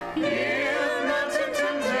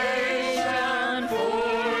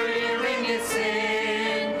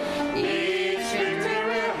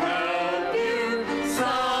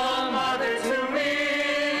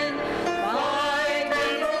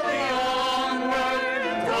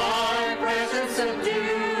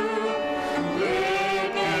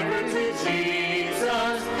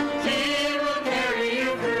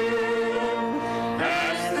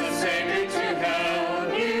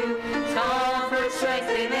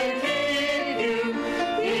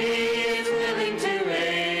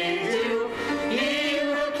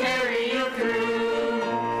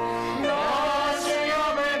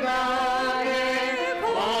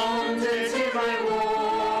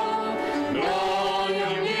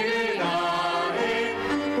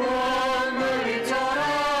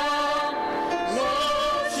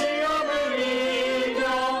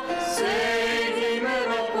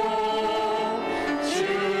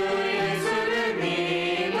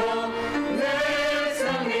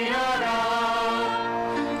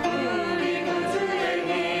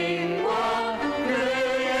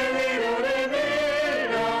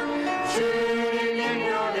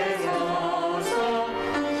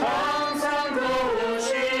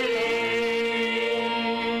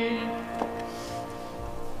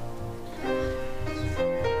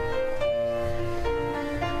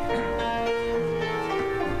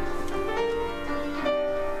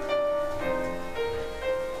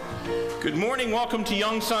Good morning. Welcome to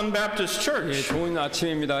Yongsan Baptist Church. 좋은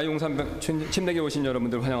아침입니다. 용산 침례교회 오신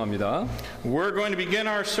여러분들 환영합니다. We're going to begin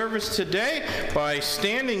our service today by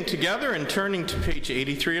standing together and turning to page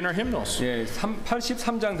 83 in our hymnals.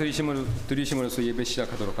 83장 들으심으로써 예배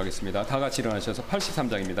시작하도록 하겠습니다. 다 같이 일어나셔서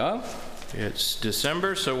 83장입니다. It's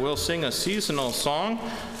December, so we'll sing a seasonal song,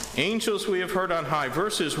 Angels We Have Heard on High,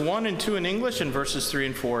 verses 1 and 2 in English and verses 3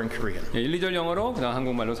 and 4 in Korean. 1, 2절 영어로 그다음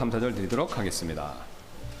한국말로 3, 4절 드리도록 하겠습니다.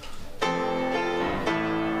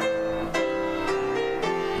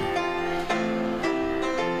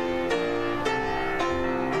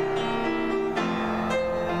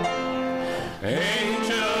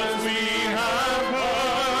 Angels we have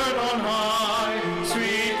heard on high,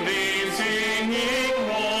 sweetly singing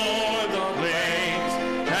o'er the plains,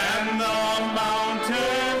 and the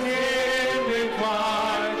mountain in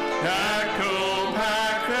reply, echo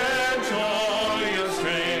back their joyous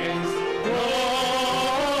strains. Gloria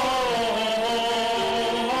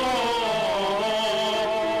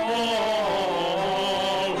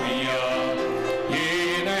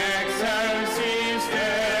in excelsis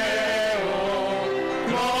Deo.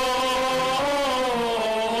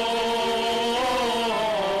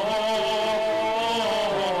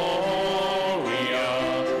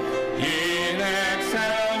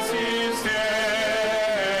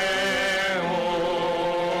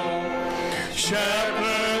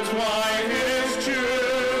 Shepherds, why this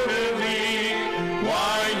jubilee?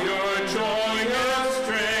 Why your joyous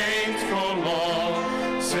strains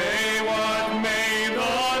prolong? Say what may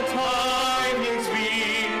the tidings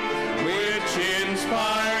be, which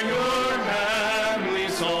inspire your heavenly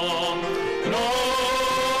song.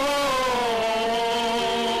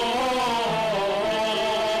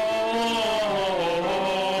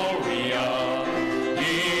 Gloria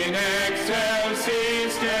in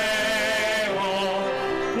excelsis Deo.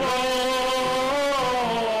 Gloria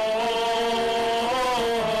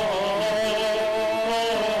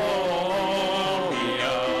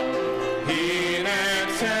in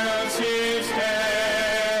excelsis Deo.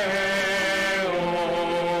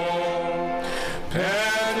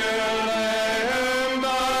 베들레헴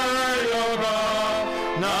달려가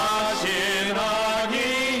나신 아기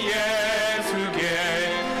예수께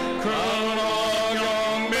그로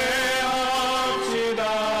경배합시다.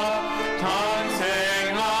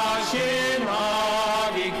 탄생하신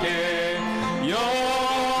아기께 영광을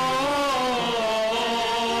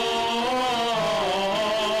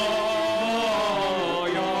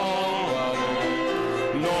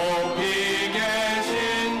높이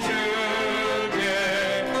계신 주께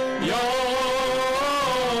영광을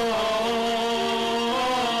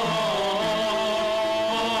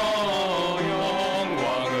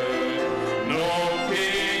높이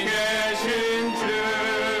계신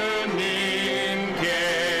주님께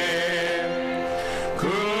그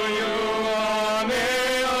유한의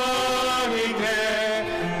아기께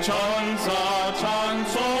천사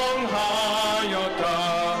찬송하였다.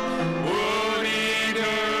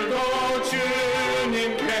 우리들도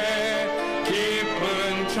주님께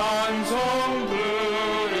깊은 찬송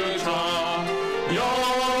부르자.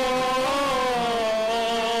 영광을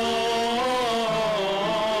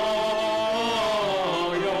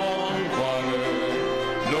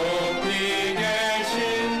높이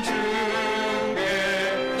계신 주께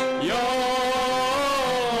영광을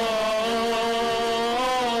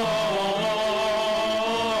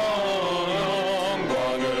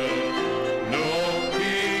높이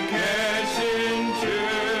계신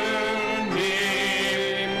주님께.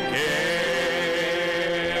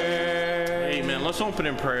 Amen. Let's open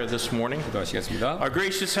in prayer this morning. 기도하시겠습니다. Our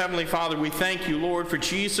gracious Heavenly Father, we thank you, Lord, for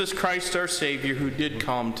Jesus Christ, our Savior, who did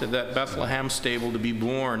come to that Bethlehem stable to be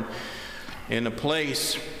born in a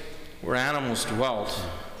place where animals dwelt,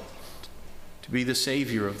 to be the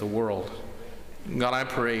Savior of the world. God, I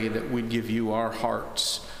pray that we'd give you our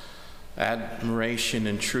hearts, admiration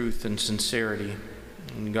and truth and sincerity.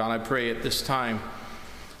 And God, I pray at this time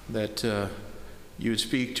that you would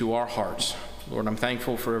speak to our hearts. Lord, I'm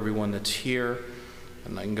thankful for everyone that's here.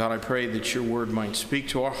 And God, I pray that your word might speak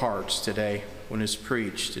to our hearts today when it's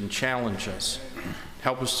preached and challenge us.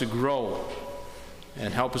 Help us to grow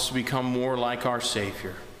and help us to become more like our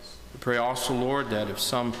Savior. We pray also, Lord, that if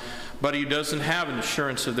somebody who doesn't have an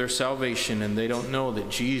assurance of their salvation and they don't know that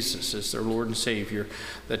Jesus is their Lord and Savior,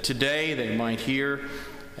 that today they might hear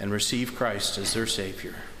and receive Christ as their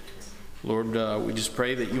Savior. Lord, we just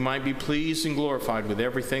pray that you might be pleased and glorified with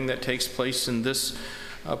everything that takes place in this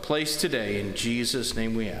place today. In Jesus'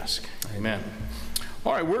 name we ask. Amen.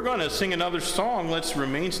 All right, we're going to sing another song. Let's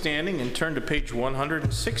remain standing and turn to page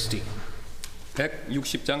 160.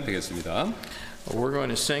 160장 되겠습니다. we're going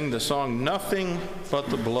to sing the song Nothing But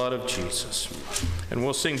the Blood of Jesus. And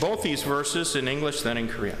we'll sing both these verses in English, then in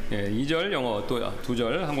Korean. 예, 2절 영어 또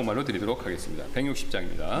 2절 한국말로 드리도록 하겠습니다.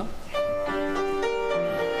 160장입니다.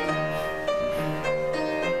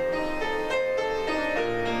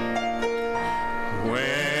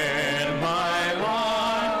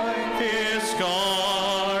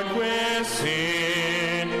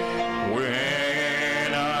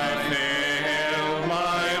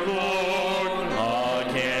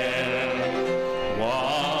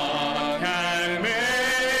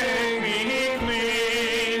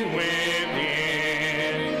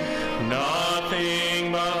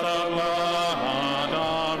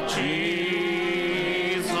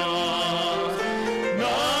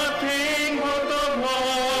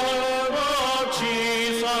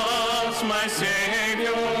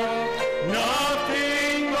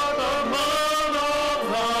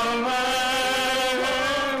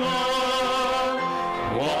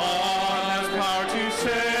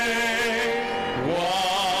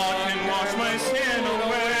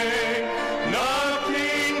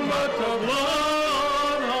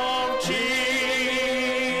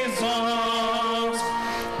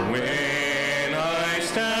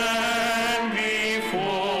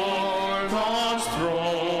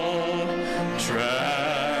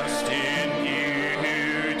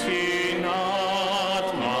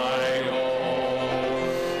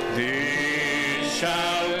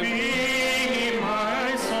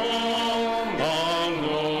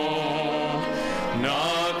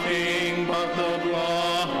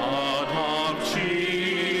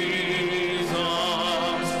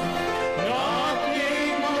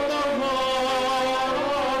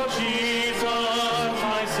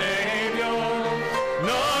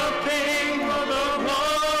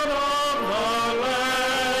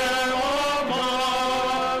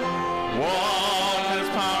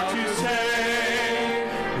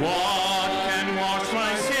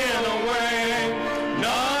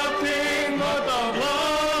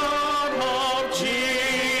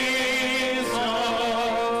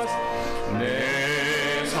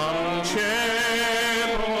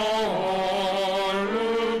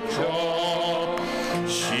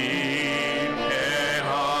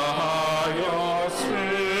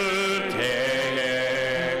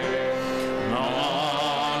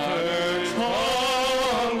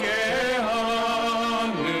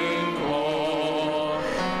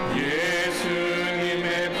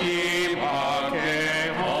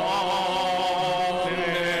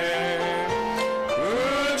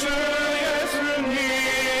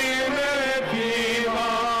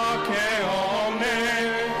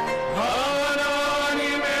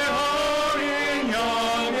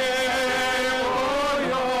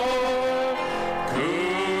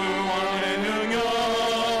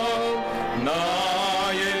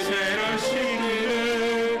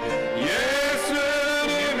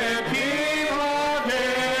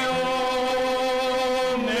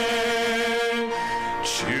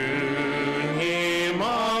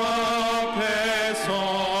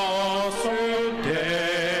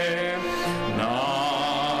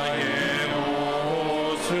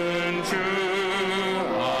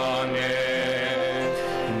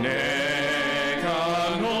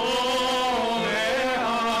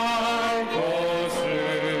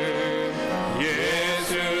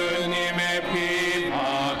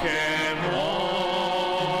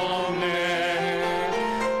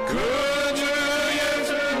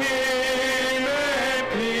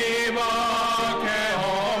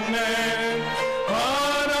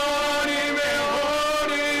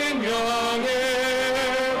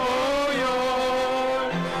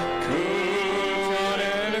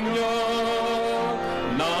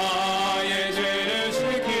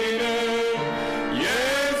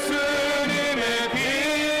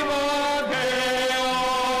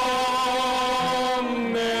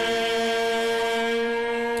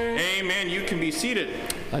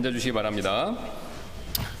 앉아주시기 바랍니다.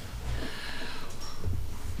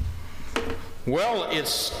 Well, it's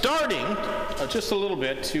starting just a little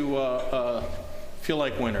bit to feel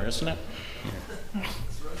like winter, isn't it?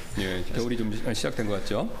 예, 겨울이 좀 시작된 것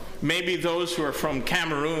같죠? Maybe those who are from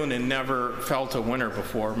Cameroon and never felt a winter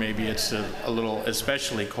before, maybe it's a little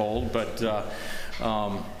especially cold, but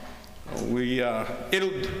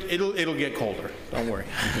it'll get colder. Don't worry.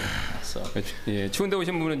 So. 예, 추운데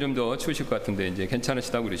오신 분은 좀 더 추우실 것 같은데 이제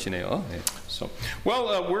괜찮으시다고 그러시네요. 예. So,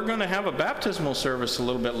 well, we're going to have a baptismal service a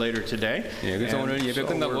little bit later today. 예, 그래서 오늘 예배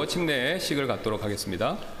끝나고 침례식을 갖도록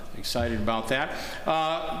하겠습니다. excited about that.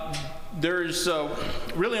 There's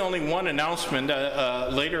really only one announcement.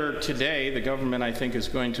 Later today, the government, I think, is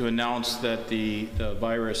going to announce that the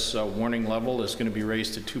virus warning level is going to be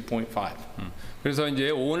raised to 2.5. 그래서 이제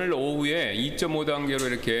오늘 오후에 2.5 단계로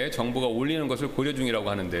이렇게 정부가 올리는 것을 고려 중이라고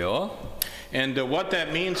하는데요. And what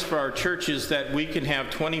that means for our church is that we can have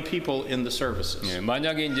 20 people in the services. 예,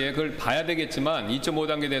 만약에 이제 그걸 봐야 되겠지만 2.5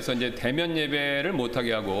 단계에 대해서 이제 대면 예배를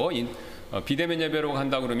못하게 하고 비대면 예배로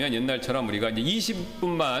한다 그러면 옛날처럼 우리가 이제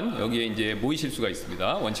 20분만 여기에 이제 모이실 수가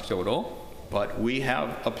있습니다. 원칙적으로. But we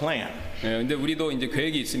have a plan. 예, 근데 우리도 이제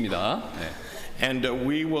계획이 있습니다. 예. And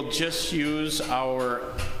we will just use our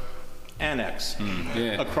annex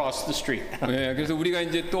예. across the street. 네, 그래서 우리가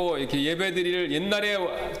이제 또 이렇게 예배드릴 옛날에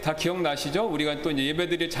다 기억나시죠? 우리가 또 이제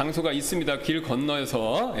예배드릴 장소가 있습니다. 길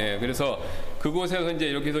건너에서. 예, 그래서 그곳에서 이제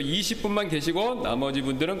이렇게 해서 20분만 계시고 나머지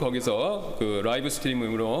분들은 거기서 그 라이브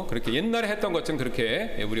스트리밍으로 그렇게 옛날에 했던 것처럼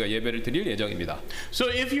그렇게 우리가 예배를 드릴 예정입니다. So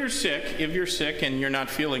if you're sick and you're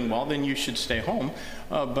not feeling well, then you should stay home.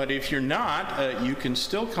 But if you're not, you can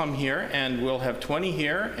still come here, and we'll have 20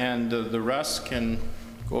 here, and the rest can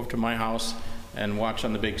go over to my house and watch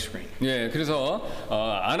on the big screen. 예, 그래서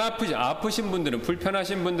안 아프신 분들은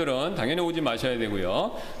불편하신 분들은 당연히 오지 마셔야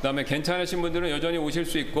되고요. 그다음에 괜찮으신 분들은 여전히 오실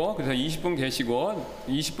수 있고 그래서 20분 계시고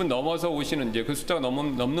 20분 넘어서 오시는 이제 그 숫자가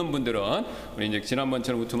넘는 분들은 우리 이제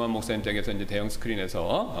지난번처럼 우투만 목사님 댁에서 이제 대형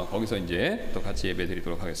스크린에서 거기서 이제 또 같이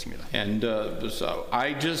예배드리도록 하겠습니다. And so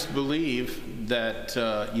I just believe that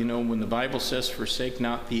you know when the Bible says forsake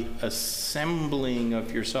not the assembling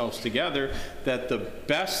of yourselves together, that the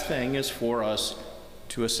best thing is for us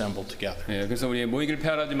to assemble together. 예, 그래서 우리 모이길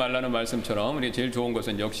패하지 말라는 말씀처럼 우리 제일 좋은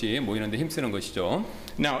것은 역시 모이는데 힘쓰는 것이죠.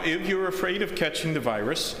 Now, if you're afraid of catching the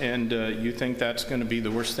virus and you think that's going to be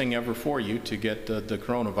the worst thing ever for you to get the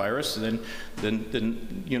coronavirus, then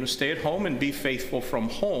you know stay at home and be faithful from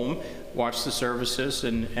home. Watch the services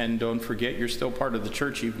and don't forget you're still part of the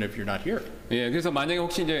church even if you're not here. 예, 그래서 만약에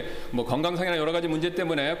혹시 이제 뭐 건강상이나 여러 가지 문제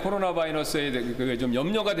때문에 코로나 바이러스에 좀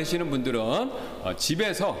염려가 되시는 분들은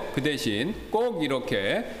집에서 그 대신 꼭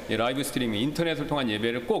이렇게 라이브 스트리밍 인터넷을 통한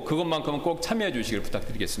예배를 꼭 그것만큼은 꼭 참여해 주시길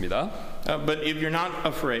부탁드리겠습니다. But if you're not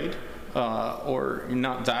afraid or you're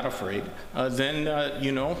not that afraid, then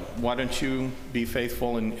you know why don't you be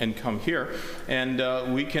faithful and come here, and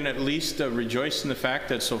we can at least rejoice in the fact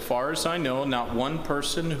that so far as I know, not one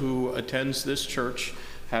person who attends this church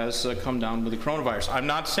has come down with the coronavirus. I'm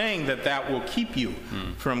not saying that will keep you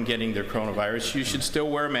from getting the coronavirus. You should still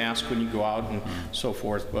wear a mask when you go out and so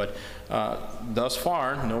forth, but thus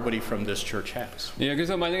far, nobody from this church has. 예,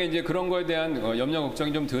 그래서 만약에 이제 그런 거에 대한 염려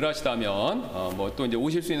걱정이 좀 덜하시다면, 뭐 또 이제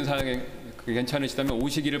오실 수 있는 사람이 괜찮으시다면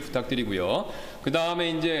오시기를 부탁드리고요. 그 다음에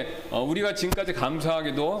이제 우리가 지금까지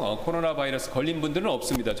감사하게도 코로나 바이러스 걸린 분들은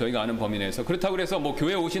없습니다. 저희가 아는 범위 내에서. 그렇다고 해서 뭐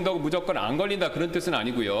교회 오신다고 무조건 안 걸린다 그런 뜻은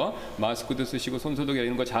아니고요. 마스크도 쓰시고 손소독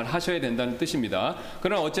이런 거 잘 하셔야 된다는 뜻입니다.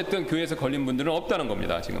 그러나 어쨌든 교회에서 걸린 분들은 없다는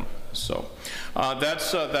겁니다. 지금. So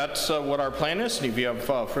that's what our plan is. And if you have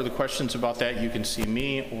further questions about that, you can see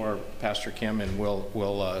me or Pastor Kim, and we'll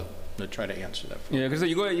try to answer that. 예, 그래서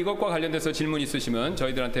이것과 관련돼서 질문 있으시면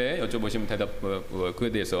저희들한테 여쭤보시면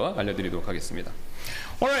그에 대해서 알려드리도록 하겠습니다.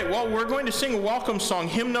 All right, well, we're going to sing a welcome song,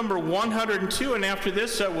 hymn number 102, and after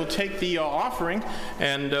this, we'll take the offering.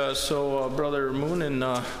 And so, Brother Moon and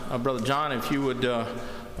Brother John, if you would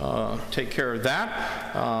take care of that.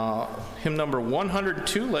 Hymn number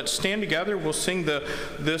 102. Let's stand together. We'll sing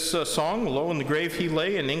this song, Low in the Grave He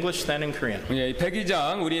Lay, in English, then in Korean. 예,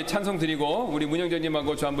 백의장 우리 찬송 드리고 우리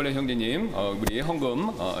문영재님하고 조한벌레 형제님 우리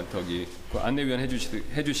헌금 저기 안내위원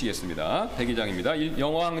해주시겠습니다. 백의장입니다.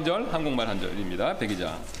 영어 한 절, 한국말 한 절입니다.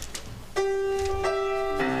 백의장.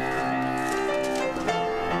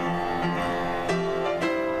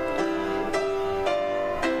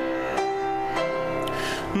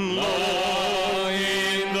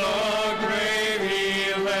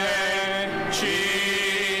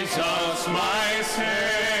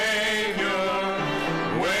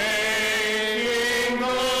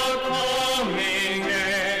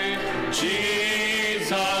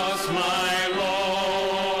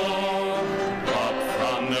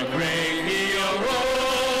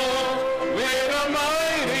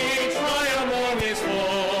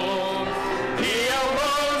 He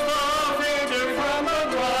arose the victor from a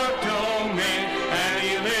dark dawn.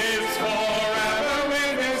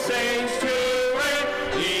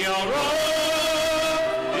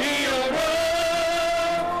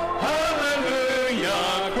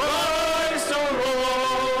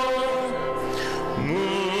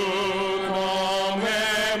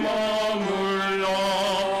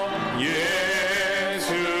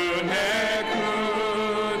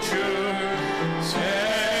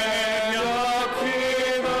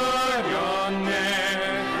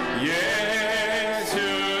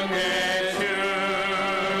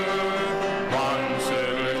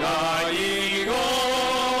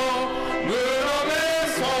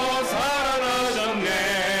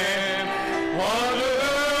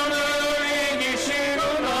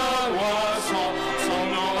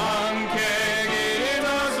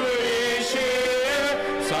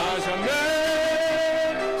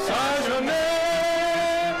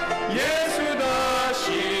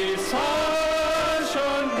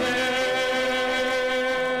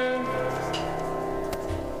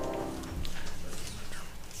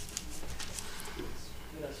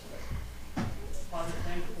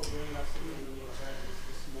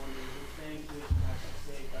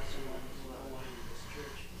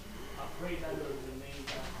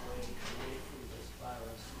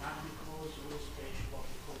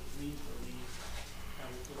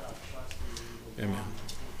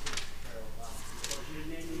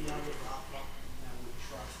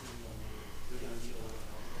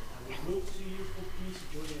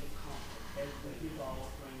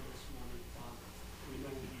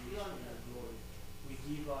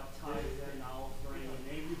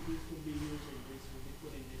 this will be used and this will be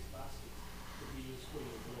put in this basket to be used for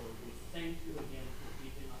your glory. We thank you again for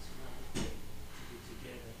giving us another day to be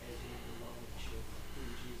together as your beloved children. In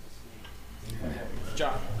Jesus' name.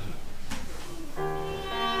 John.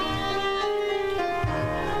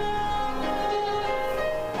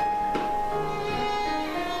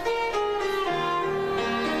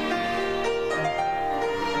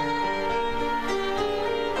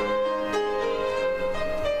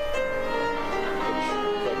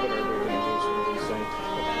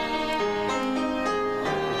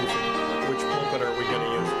 Which pulpit are we going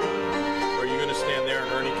to use? Are you going to stand there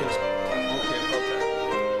and Ernie can? Okay.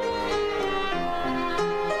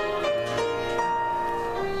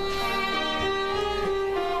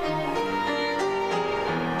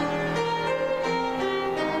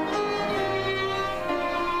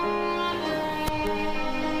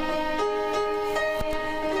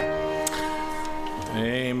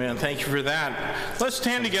 Amen. Thank you for that. Let's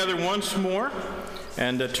stand together once more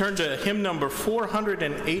and turn to hymn number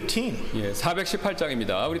 418. 예,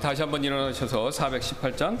 418장입니다. 우리 다시 한번 일어나셔서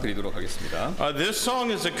 418장 드리도록 하겠습니다. This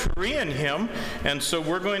song is a Korean hymn, and so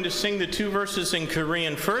we're going to sing the two verses in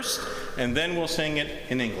Korean first, and then we'll sing it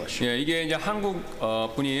in English. 예, 이게 이제 한국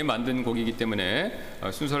분이 만든 곡이기 때문에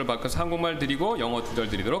순서를 바꿔서 한국말 드리고 영어 두 절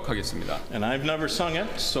드리도록 하겠습니다. And I've never sung it,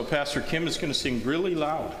 so Pastor Kim is going to sing really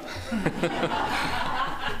loud.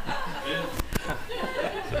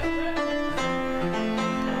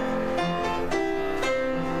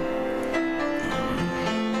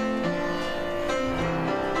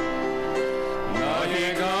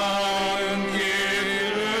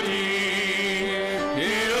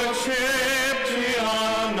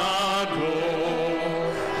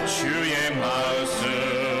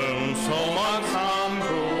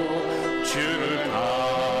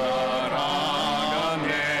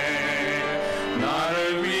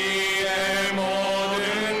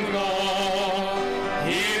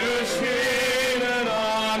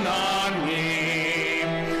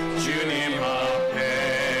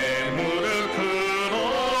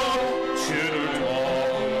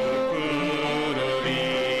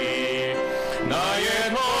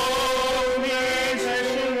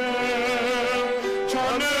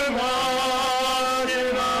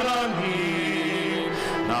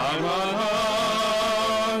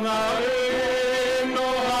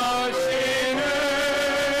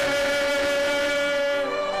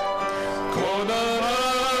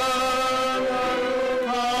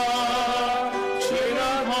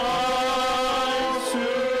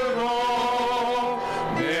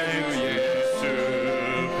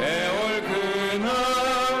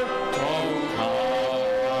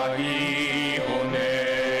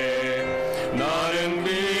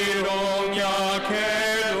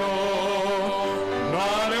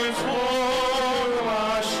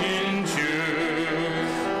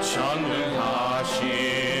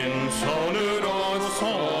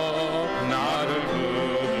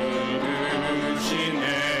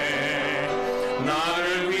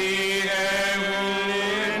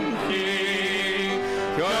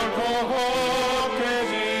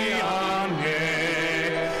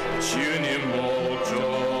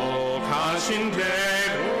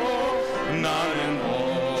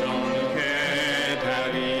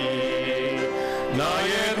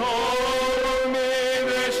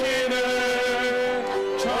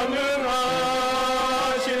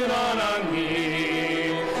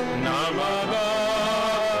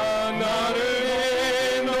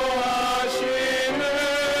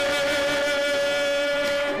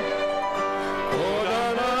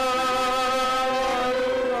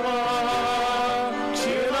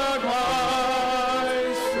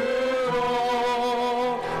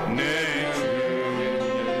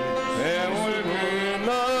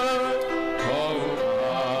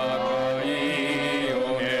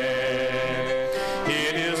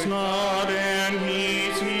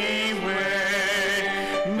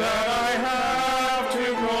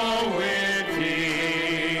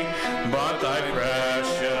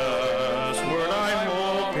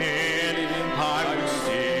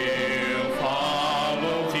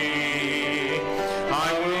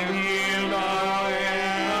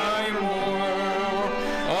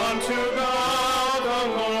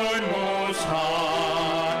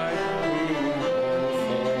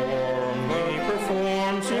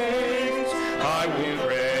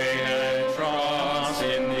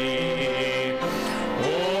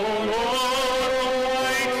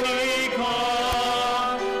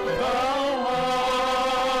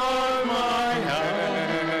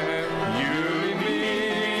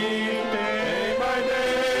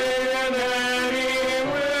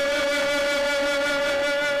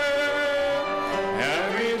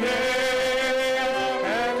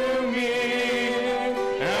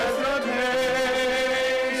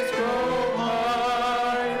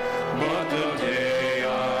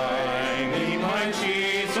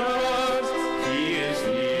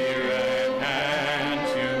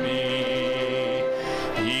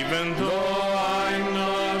 Even though I'm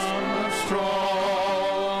not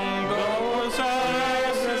strong, those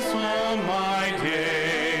ashes all my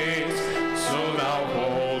days, so thou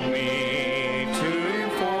hold me to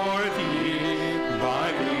for thee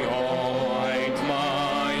by the almighty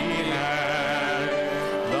hand.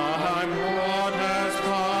 Thy blood has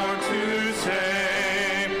power to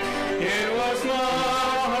save. It was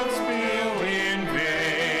not spilled in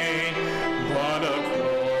vain, but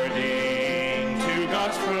according to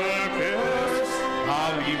God's purpose,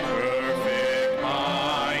 I'll be perfect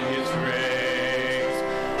by His grace.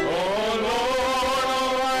 Oh Lord,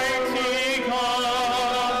 Almighty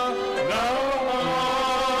God, Thou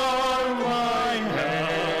art my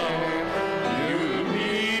help. You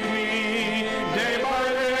lead me day by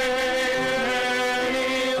day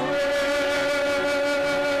anywhere.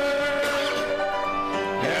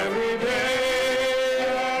 Every day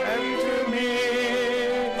and to me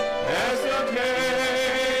as the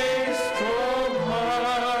days go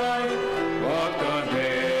by. What the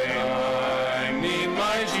day I need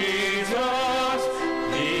my Jesus,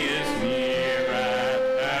 He is near at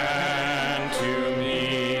hand to me.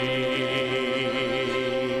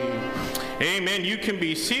 Amen. You can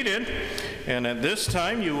be seated, and at this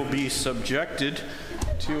time you will be subjected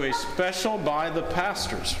to a special by the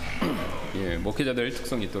pastors. 예, 목회자들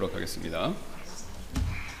특성 있도록 하겠습니다.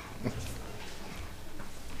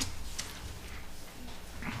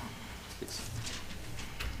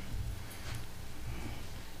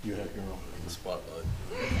 You have your own spotlight.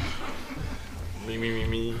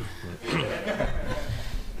 Me.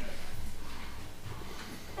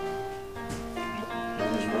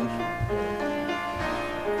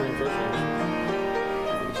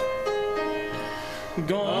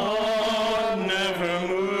 God never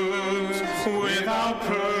moves without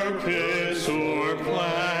purpose or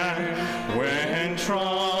plan. When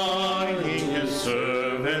trying His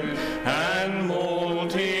servant and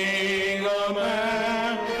molding a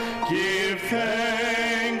man, give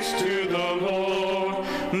thanks to the Lord,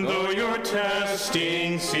 though your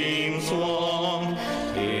testing seems long.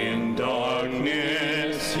 In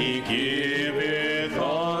darkness He giveth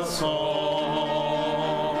a song.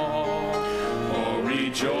 Oh,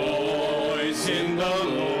 rejoice in the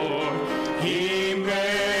Lord, He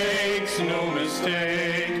makes no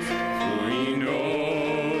mistake. We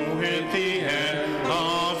know at the end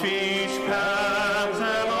of each path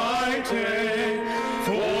that I take.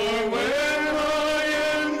 For when I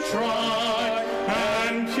am tried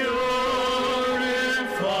and purified,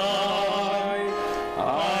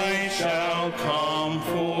 I shall come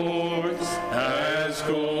forth as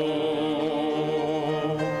gold.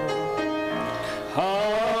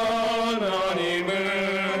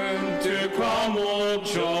 하나님은 뜻과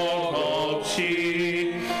목적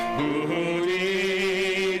없이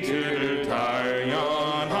우리들을 단련하시지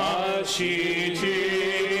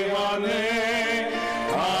않네.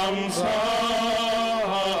 감사하라.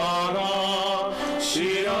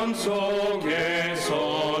 시련 속에서도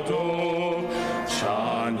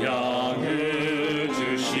찬양을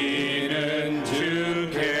주시는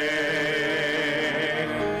주께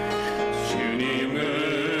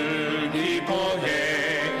주님을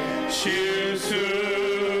기뻐해. 실수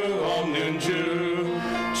없는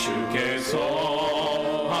주께서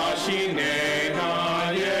하시네.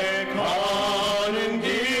 나의 가는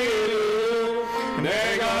길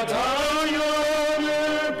내가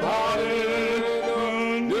단련을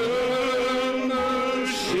받은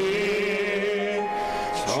눈부신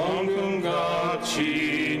정금같이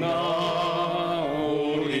나오리라.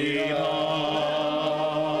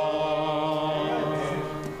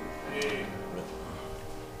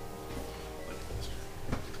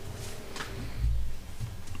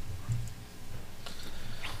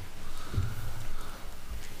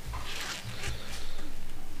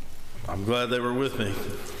 I'm glad they were with me.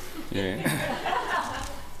 예.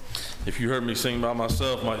 If you heard me sing by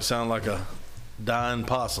myself, it might sound like a dying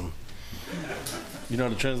possum. You know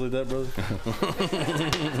how to translate that, brother?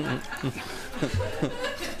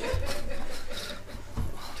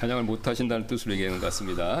 찬양을 못 하신다는 뜻으로 얘기하는 것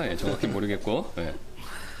같습니다. 예, 정확히 모르겠고. 예.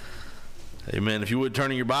 Amen. If you would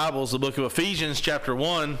turn in your Bibles, the book of Ephesians, chapter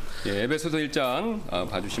 1, 예, 에베소서 1장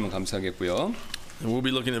봐주시면 감사하겠고요. and we'll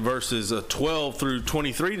be looking at verses 12 through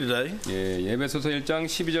 23 today. 예, 에베소서 1장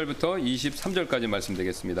 12절부터 23절까지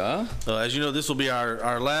말씀드리겠습니다. As you know, this will be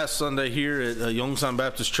our last Sunday here at Yongsan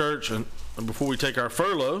Baptist Church, and before we take our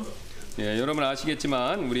furlough. 예, 여러분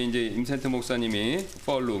아시겠지만 우리 이제 임센트 목사님이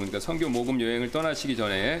펄루 그러니까 선교 모금 여행을 떠나시기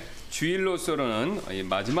전에 주일로서는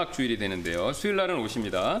마지막 주일이 되는데요. 수요일 날은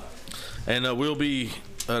오십니다. And we'll be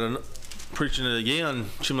preaching it again,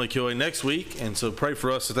 Chimley Kyoe, next week. And so pray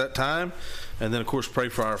for us at that time. And then, of course, pray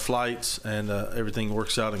for our flights and everything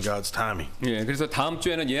works out in God's timing. 예, 그래서 다음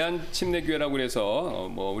주에는 예안 침례교회라고 그래서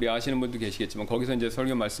뭐 우리 아시는 분도 계시겠지만 거기서 이제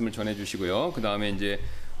설교 말씀을 전해주시고요. 그 다음에 이제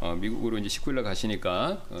미국으로 이제 19일날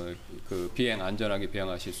가시니까 그 비행 안전하게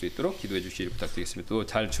비행하실 수 있도록 기도해 주시길 부탁드리겠습니다. 또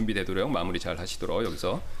잘 준비되도록 마무리 잘 하시도록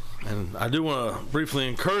여기서. And I do want to briefly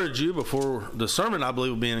encourage you before the sermon. I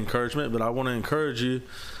believe will be an encouragement, but I want to encourage you.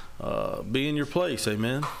 Be in your place,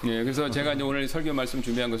 amen. 예, 그래서 제가 이제 오늘 설교 말씀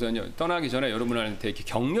준비한 것은 떠나기 전에 여러분한테 이렇게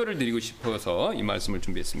격려를 드리고 싶어서 이 말씀을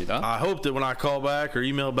준비했습니다. I hope that when I call back or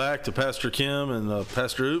email back to Pastor Kim and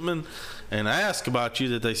Pastor Utman and ask about you,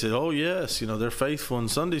 that they say, "Oh yes, you know they're faithful in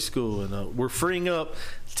Sunday school, and we're freeing up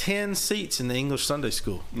 10 seats in the English Sunday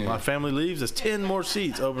school. 예. My family leaves, there's 10 more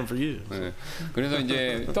seats open for you." 예, 그래서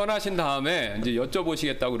이제 떠나신 다음에 이제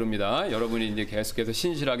여쭤보시겠다고 그럽니다. 여러분이 이제 계속해서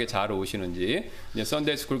신실하게 잘 오시는지. 이제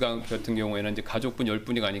썬데이 스쿨 같은 경우에는 이제 가족분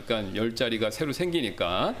 10분이 가니까 10자리가 새로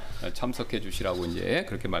생기니까 참석해 주시라고 이제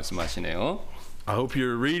그렇게 말씀하시네요. I hope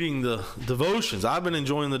you're reading the devotions. I've been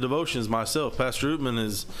enjoying the devotions myself. Pastor Utman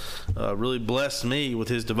has really blessed me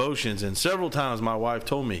with his devotions, and several times my wife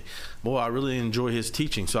told me, "Boy, I really enjoy his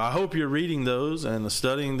teaching." So I hope you're reading those and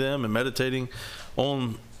studying them and meditating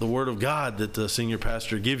on the Word of God that the senior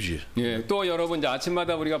pastor gives you. 예, 또 여러분 이제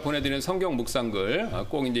아침마다 우리가 보내드리는 성경 묵상글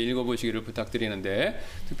꼭 이제 읽어보시기를 부탁드리는데,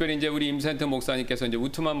 특별히 이제 우리 임센트 목사님께서 이제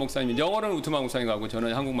우트만 목사님, 영어로는 우트만 목사님하고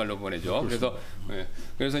저는 한국말로 보내죠.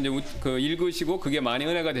 그래서 이제 그 읽으시고 그게 많이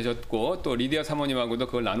은혜가 되셨고 또 리디아 사모님하고도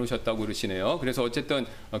그걸 나누셨다고 그러시네요. 그래서 어쨌든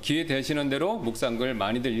기회 되시는 대로 묵상글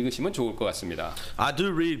많이들 읽으시면 좋을 것 같습니다. I do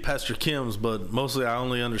read Pastor Kim's, but mostly I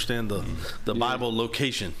only understand the Bible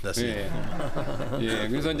location. That's it. 예,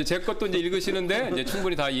 그래서 이제 제 것도 이제 읽으시는데 이제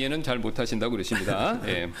충분히 다 이해는 잘 못하신다고 그러십니다.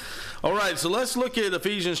 예. All right, so let's look at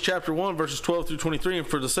Ephesians chapter 1, verses 12 through 23. And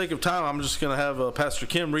for the sake of time, I'm just going to have Pastor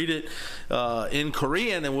Kim read it in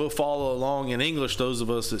Korean, and we'll follow along in English, those of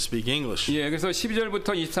us that speak English. 예, 그래서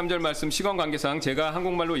 12절부터 23절 말씀 시간 관계상 제가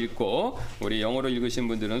한국말로 읽고 우리 영어로 읽으신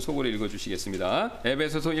분들은 속으로 읽어주시겠습니다.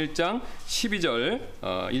 에베소서 1장 12절,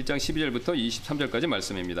 1장 12절부터 23절까지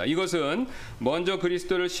말씀입니다. 이것은 먼저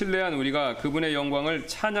그리스도를 신뢰한 우리가 그분의 영광을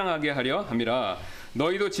찬양하게 하려 함이라.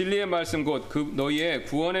 너희도 진리의 말씀 곧 너희의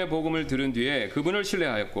구원의 복음을 들은 뒤에 그분을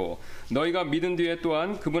신뢰하였고 너희가 믿은 뒤에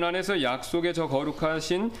또한 그분 안에서 약속의 저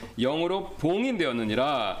거룩하신 영으로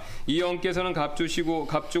봉인되었느니라. 이 영께서는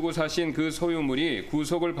값주고 사신 그 소유물이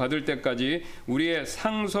구속을 받을 때까지 우리의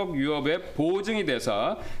상속 유업의 보증이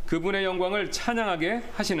되사 그분의 영광을 찬양하게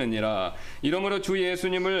하시느니라. 이러므로 주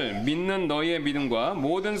예수님을 믿는 너희의 믿음과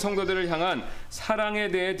모든 성도들을 향한 사랑에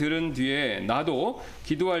대해 들은 뒤에 나도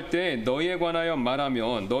기도할 때 너희에 관하여 말하며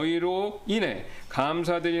너희로 인해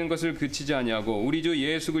감사드리는 것을 그치지 아니하고 우리 주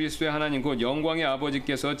예수 그리스도의 하나님 곧 영광의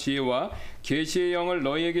아버지께서 지혜와 계시의 영을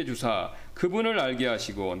너희에게 주사 그분을 알게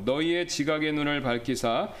하시고 너희의 지각의 눈을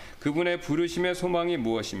밝히사 그분의 부르심의 소망이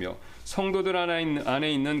무엇이며 성도들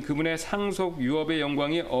안에 있는 그분의 상속 유업의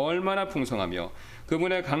영광이 얼마나 풍성하며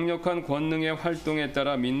그분의 강력한 권능의 활동에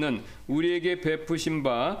따라 믿는 우리에게 베푸신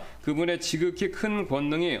바 그분의 지극히 큰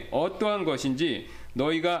권능이 어떠한 것인지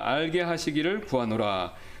너희가 알게 하시기를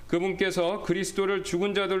구하노라. 그분께서 그리스도를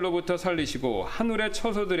죽은 자들로부터 살리시고 하늘의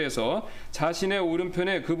처소들에서 자신의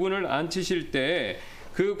오른편에 그분을 앉히실 때에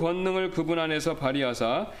그 권능을 그분 안에서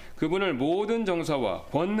발휘하사 그분을 모든 정사와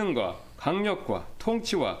권능과 강력과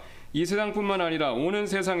통치와 이 세상뿐만 아니라 오는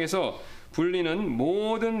세상에서 불리는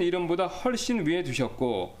모든 이름보다 훨씬 위에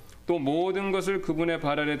두셨고 또 모든 것을 그분의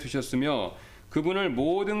발 아래 두셨으며 그분을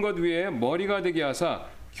모든 것 위에 머리가 되게 하사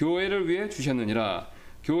교회를 위해 주셨느니라.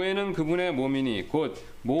 교회는 그분의 몸이니 곧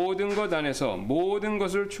모든 것 안에서 모든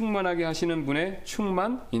것을 충만하게 하시는 분의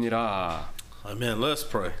충만이니라. Amen. Let's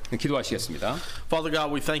pray. 기도하시겠습니다. Father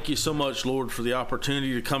God, we thank you so much, Lord, for the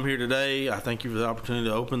opportunity to come here today. I thank you for the opportunity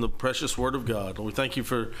to open the precious Word of God. We thank you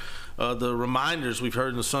for the reminders we've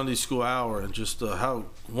heard in the Sunday school hour and just how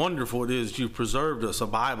wonderful it is you've preserved us a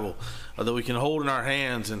Bible that we can hold in our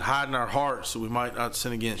hands and hide in our hearts so we might not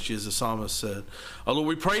sin against you, as the psalmist said. Lord,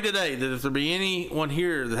 we pray today that if there be anyone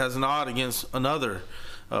here that has an odd against another,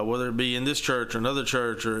 whether it be in this church or another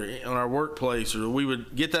church or in our workplace, or we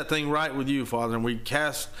would get that thing right with you, Father, and we'd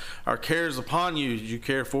cast our cares upon you as you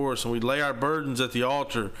care for us, and we'd lay our burdens at the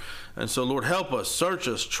altar. And so, Lord, help us, search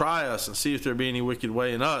us, try us, and see if there be any wicked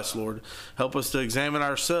way in us, Lord. Help us to examine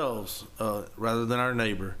ourselves rather than our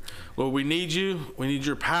neighbor. Lord, we need you. We need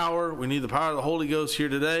your power. We need the power of the Holy Ghost here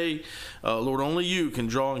today. Lord, only you can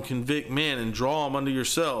draw and convict men and draw them unto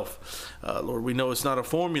yourself. Lord, we know it's not a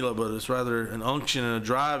formula, but it's rather an unction and a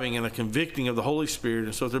driving and a convicting of the Holy Spirit.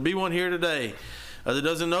 And so if there be one here today that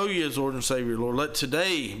doesn't know you as Lord and Savior, Lord, let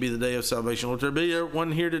today be the day of salvation. Lord, there be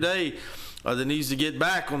one here today that needs to get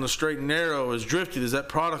back on the straight and narrow, as drifted as that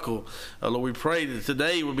prodigal. Lord, we pray that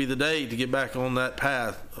today will be the day to get back on that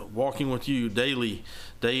path, walking with you daily,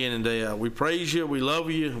 day in and day out. We praise you, we love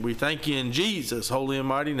you, we thank you in Jesus' holy and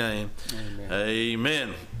mighty name. Amen.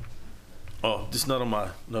 Amen. Oh, this is not on my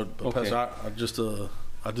note. Okay. Pastor,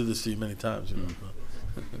 I do this to you many times. You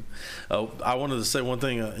know. I wanted to say one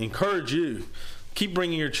thing. Encourage you. Keep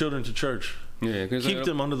bringing your children to church. 예, 그래서 Keep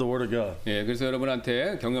them under the Word of God. 예, 그래서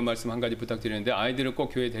여러분한테 격려 말씀 한 가지 부탁드리는데 아이들을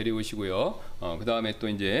꼭 교회 데려오시고요. 그 다음에 또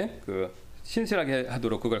이제 그 신실하게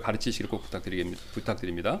하도록 그걸 가르치시길 꼭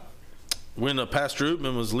부탁드립니다. When Pastor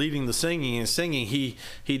Ootman was leading the singing and singing, he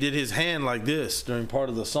did his hand like this during part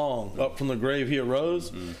of the song. Up from the grave he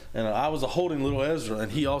arose, and I was holding little Ezra,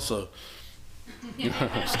 and he also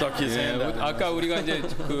stuck his hand out. 아까 우리가 이제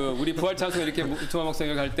그 우리 부활 찬송 이렇게 투마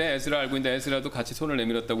목사님 갈 때 에스라 알고 있는데 에스라도 같이 손을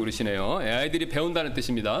내밀었다고 그러시네요. 예, 아이들이 배운다는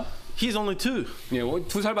뜻입니다. He's only 2. 예,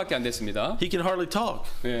 2살밖에 안 됐습니다. He can hardly talk.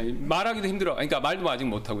 예, 말하기도 힘들어. 그러니까 말도 아직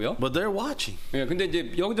못 하고요. But they're watching. 예, 근데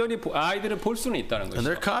이제 여전히 아이들은 볼 수는 있다는 And 것이죠.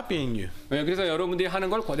 they're copying you. 예, 그래서 여러분들이 하는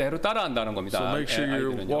걸 그대로 따라한다는 겁니다. So make sure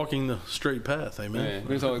you're 아이들은요. walking the straight path. Amen. 예,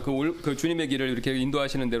 그래서 그 주님의 길을 이렇게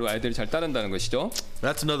인도하시는 대로 아이들이 잘 따른다는 것이죠.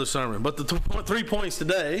 That's another sermon. But the 3 points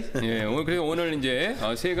today. 예, 그래서 오늘 이제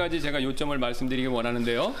세 가지 제가 요점을 말씀드리기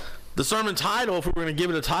원하는데요. The sermon title, if we were going to give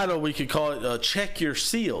it a title, we could call it Check Your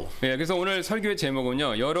Seal. 예, 그래서 오늘 설교의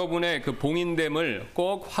제목은요. 여러분의 그 봉인됨을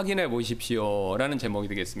꼭 확인해 보십시오라는 제목이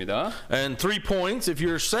되겠습니다. And 3 points. If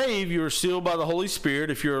you're saved, you're sealed by the Holy Spirit.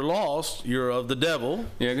 If you're lost, you're of the devil.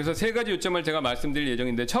 예, 그래서 세 가지 요점을 제가 말씀드릴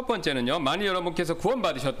예정인데 첫 번째는요. 만일 여러분께서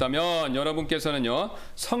구원받으셨다면 여러분께서는요.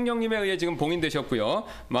 성령님에 의해 지금 봉인되셨고요.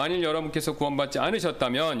 만일 여러분께서 구원받지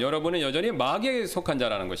않으셨다면 여러분은 여전히 마귀에 속한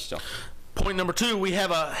자라는 것이죠. Point number 2, we have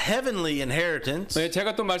a heavenly inheritance. 네,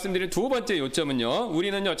 제가 또 말씀드린 두 번째 요점은요.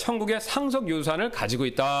 우리는요. 천국의 상속 유산을 가지고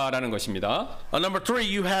있다라는 것입니다. Number 3,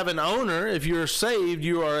 you have an owner. If you're saved,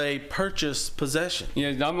 you are a purchased possession.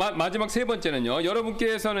 예, 마지막 세 번째는요.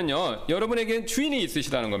 여러분께서는요. 여러분에겐 주인이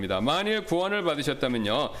있으시다는 겁니다. 만일 구원을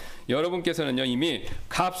받으셨다면요. 여러분께서는요. 이미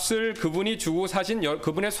값을 그분이 주고 사신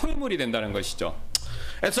그분의 소유물이 된다는 것이죠.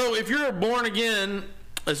 And so if you're born again,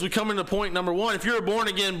 as we come into point number 1, if you're a born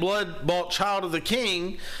again, blood bought child of the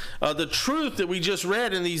King, the truth that we just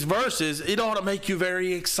read in these verses, it ought to make you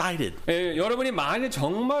very excited. 예, 여러분이 만일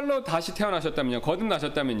정말로 다시 태어나셨다면요,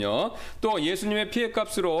 거듭나셨다면요, 또 예수님의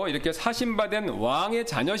피해값으로 이렇게 사신받은 왕의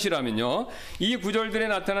자녀시라면요, 이 구절들에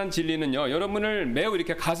나타난 진리는요, 여러분을 매우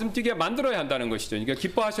이렇게 가슴 뛰게 만들어야 한다는 것이죠. 그러니까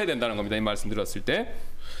기뻐하셔야 된다는 겁니다. 이 말씀 들었을 때.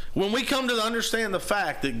 When we come to understand the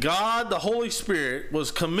fact that God, the Holy Spirit,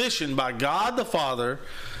 was commissioned by God the Father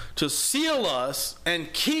to seal us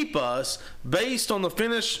and keep us based on the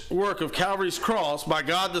finished work of Calvary's cross by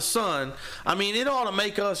God the Son, I mean, it ought to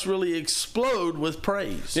make us really explode with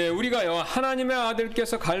praise. 예, 우리가요, 하나님의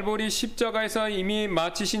아들께서 갈보리 십자가에서 이미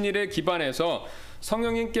마치신 일에 기반해서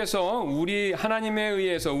성령님께서 우리 하나님에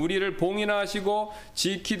의해서 우리를 봉인하시고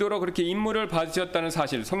지키도록 그렇게 임무를 받으셨다는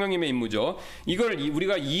사실, 성령님의 임무죠. 이걸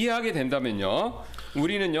우리가 이해하게 된다면요,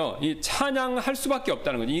 우리는요 이 찬양할 수밖에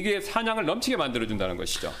없다는 거죠. 이게 찬양을 넘치게 만들어준다는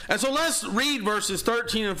것이죠. And so let's read verses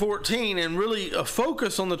 13 and 14 and really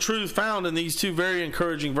focus on the truth found in these two very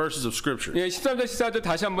encouraging verses of Scripture. 예, 13절 14절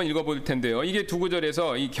다시 한번 읽어볼 텐데요. 이게 두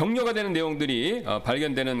구절에서 이 격려가 되는 내용들이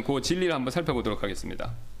발견되는 그 진리를 한번 살펴보도록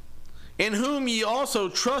하겠습니다. In whom ye also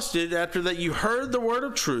trusted after that you heard the word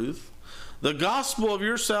of truth, the gospel of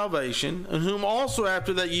your salvation, in whom also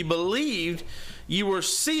after that ye believed, ye were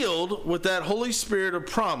sealed with that Holy Spirit of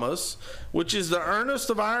promise, which is the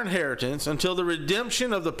earnest of our inheritance, until the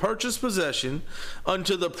redemption of the purchased possession,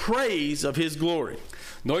 unto the praise of his glory.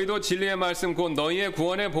 너희도 진리의 말씀 곧 너희의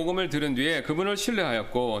구원의 복음을 들은 뒤에 그분을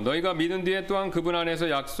신뢰하였고 너희가 믿은 뒤에 또한 그분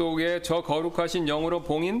안에서 약속의 저 거룩하신 영으로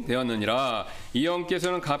봉인되었느니라. 이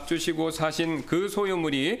영께서는 값주시고 사신 그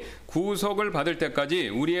소유물이 구속을 받을 때까지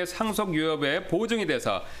우리의 상속 유업의 보증이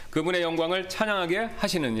되사 그분의 영광을 찬양하게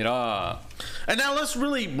하시느니라. And now let's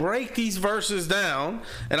really break these verses down,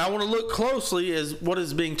 and I want to look closely as what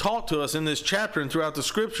is being taught to us in this chapter and throughout the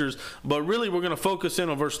scriptures, but really we're going to focus in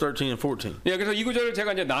on verse 13 and 14. 예, 그래서 이 구절을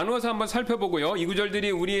제가 이제 나누어서 한번 살펴보고요. 이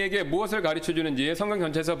구절들이 우리에게 무엇을 가르쳐 주는지 성경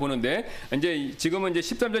전체에서 보는데 이제 지금은 이제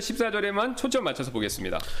 13절 14절에만 초점 맞춰서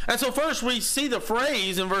보겠습니다. And so first we see see the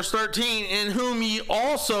phrase in verse 13, in whom ye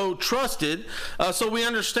also trusted. So we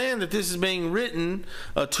understand that this is being written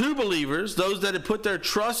to believers, those that have put their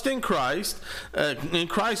trust in Christ, in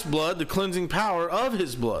Christ's blood, the cleansing power of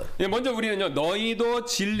his blood. 예, 먼저 우리는요, 너희도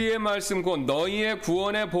진리의 말씀 곧 너희의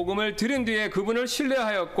구원의 복음을 들은 뒤에 그분을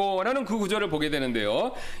신뢰하였고라는 그 구절을 보게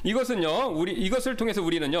되는데요. 이것을 통해서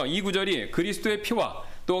우리는요, 이 구절이 그리스도의 피와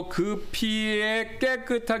또 그 피에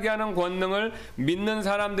깨끗하게 하는 권능을 믿는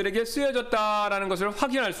사람들에게 쓰여졌다라는 것을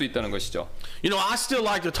확인할 수 있다는 것이죠. You know, I still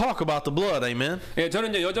like to talk about the blood, amen? 예,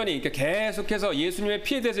 저는 이제 여전히 이렇게 계속해서 예수님의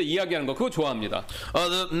피에 대해서 이야기하는 거 그거 좋아합니다.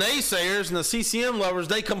 The naysayers and the CCM lovers,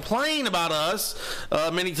 they complain about us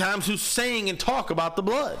many times who sing and talk about the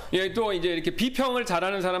blood. 예, 또 이제 이렇게 비평을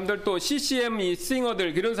잘하는 사람들 또 CCM 이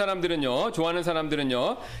싱어들 그런 사람들은요, 좋아하는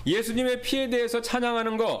사람들은요, 예수님의 피에 대해서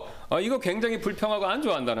찬양하는 거 이거 굉장히 불평하고 안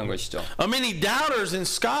좋아한다는 것이죠. Many doubters and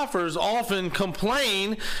scoffers often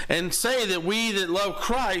complain and say that we that love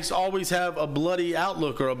Christ always have a bloody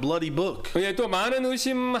outlook or a bloody book. 예, 또 많은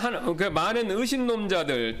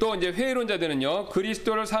의심론자들 또 이제 회의론자들은요,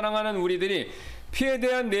 그리스도를 사랑하는 우리들이 피에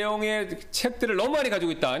대한 내용의 책들을 너무 많이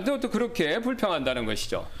가지고 있다. 또 그렇게 불평한다는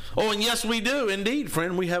것이죠. Oh, and yes, we do indeed,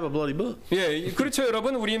 friend. We have a bloody book. 예, 그렇죠,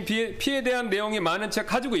 여러분. 우리는 피에 대한 내용이 많은 책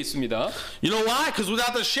가지고 있습니다. You know why? Because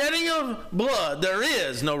without the shedding of blood, there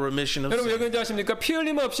is no remission of 여러분 왜 sin. 그런지 아십니까? 피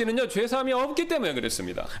흘림 없이는요, 죄 사함이 없기 때문에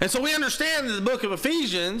그렇습니다. And so we understand that the book of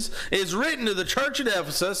Ephesians is written to the church at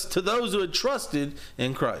Ephesus, to those who had trusted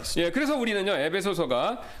in Christ. 예, 그래서 우리는요,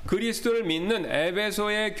 에베소서가 그리스도를 믿는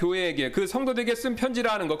에베소의 교회에게 그 성도들에게 쓴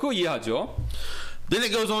편지라는 거 그거 이해하죠. Then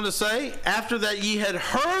it goes on to say, after that ye had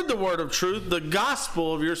heard the word of truth, the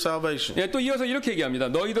gospel of your salvation. 예, 또 이어서 이렇게 얘기합니다.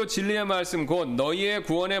 너희도 진리의 말씀 곧 너희의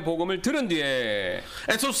구원의 복음을 들은 뒤에.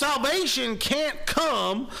 And so salvation can't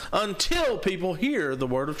come until people hear the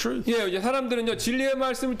word of truth. 예, 이제 사람들은요, 진리의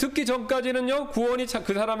말씀을 듣기 전까지는요, 구원이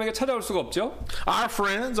그 사람에게 찾아올 수가 없죠. Our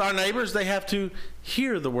friends, our neighbors, they have to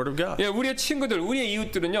hear the word of God. 예, 우리의 친구들, 우리의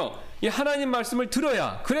이웃들은요, 이 하나님 말씀을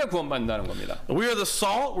들어야 그래야 구원받는다는 겁니다. We are the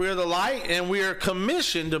salt, we are the light, and we are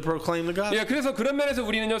commissioned to proclaim the gospel. 예, 그래서 그런 면에서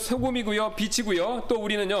우리는요, 소금이고요, 빛이고요, 또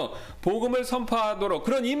우리는요, 복음을 선포하도록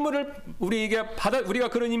그런 임무를 우리가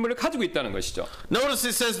그런 임무를 가지고 있다는 것이죠. Notice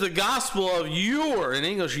it says the gospel of your, in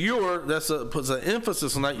English, your, puts an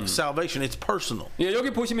emphasis on that salvation. It's personal. 예, 여기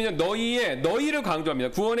보시면요, 너희를 강조합니다.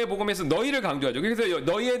 구원의 복음에서 너희를 강조하죠. 그래서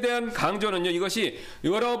너희에 대한 강조는요, 이것이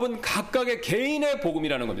여러분 각각의 개인의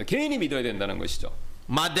복음이라는 겁니다. 개인이 믿어야 된다는 것이죠.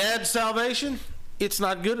 My dad's salvation, it's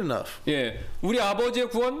not good enough. 예, 우리 아버지의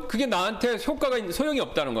구원 그게 나한테 소용이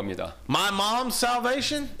없다는 겁니다. My mom's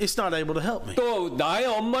salvation, it's not able to help me. 또 나의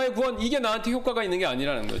엄마의 구원 이게 나한테 효과가 있는 게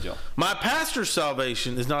아니라는 거죠. My pastor's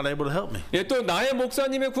salvation is not able to help me. 예, 또 나의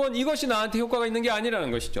목사님의 구원 이것이 나한테 효과가 있는 게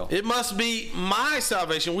아니라는 것이죠. It must be my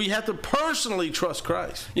salvation. We have to personally trust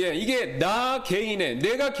Christ. 예, 이게 내가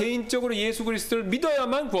개인적으로 예수 그리스도를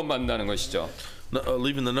믿어야만 구원받는다는 것이죠.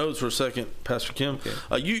 Leaving the notes for a second, Pastor Kim.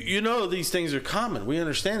 You know these things are common. We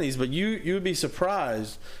understand these, but you would be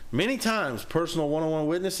surprised many times. Personal one-on-one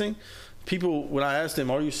witnessing. People, when I ask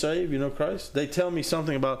them, "Are you saved? You know Christ?" They tell me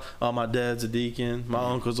something about, "Oh, my dad's a deacon. My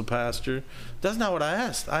uncle's a pastor." That's not what I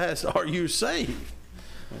asked. I asked, "Are you saved?"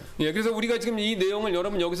 예, 그래서 우리가 지금 이 내용을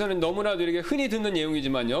여러분 여기서는 너무나도 이렇게 흔히 듣는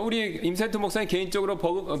내용이지만요. 우리 임센트 목사님 개인적으로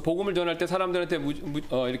복음을 전할 때 사람들한테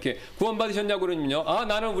이렇게 구원받으셨냐고 그러면요. 아,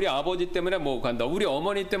 나는 우리 아버지 때문에 뭐 간다. 우리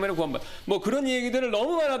어머니 때문에 뭐 그런 얘기들을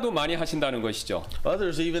너무나도 많이 하신다는 것이죠.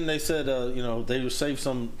 Others even they said, they were saved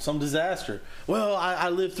some disaster. Well, I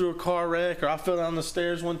lived through a car wreck, or I fell down the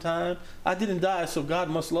stairs one time. I didn't die, so God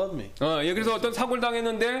must love me. 예, 그래서 어떤 사고를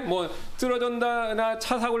당했는데 뭐 쓰러졌다나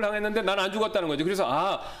차 사고를 당했는데 난 안 죽었다는 거죠.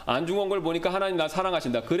 그래서 안 죽은 걸 보니까 하나님 나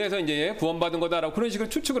사랑하신다. 그래서 이제 구원받은 거다라고 그런 식으로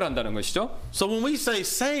추측을 한다는 것이죠. So when we say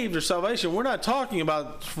saved or salvation, we're not talking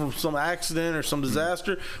about from some accident or some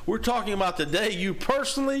disaster. We're talking about the day you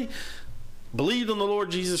personally believed on the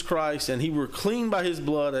Lord Jesus Christ and he were cleaned by his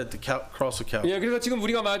blood at the cross of Calvary. 예, 그래서 지금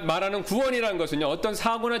우리가 말하는 구원이라는 것은요, 어떤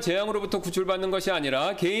사고나 재앙으로부터 구출받는 것이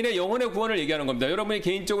아니라 개인의 영혼의 구원을 얘기하는 겁니다. 여러분이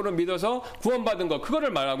개인적으로 믿어서 구원받은 것,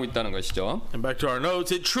 그거를 말하고 있다는 것이죠. And back to our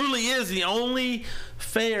notes, it truly is the only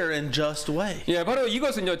fair and just way. 예, 바로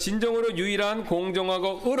이것은요, 진정으로 유일한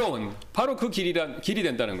공정하고 의로운 바로 그 길이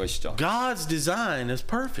된다는 것이죠. God's design is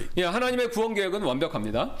perfect. 예, 하나님의 구원 계획은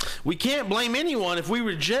완벽합니다. We can't blame anyone if we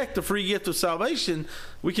reject the free gift of salvation,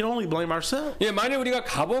 we can only blame ourselves. 예, 만일 우리가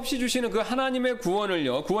값없이 주시는 그 하나님의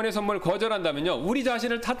구원을요, 구원의 선물을 거절한다면요, 우리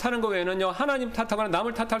자신을 탓하는 것 외에는요, 하나님 탓하거나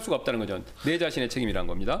남을 탓할 수가 없다는 거죠. 내 자신의 책임이란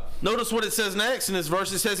겁니다. Notice what it says next in this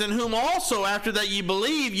verse. It says, "In whom also after that ye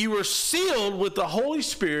believed, you were sealed with the Holy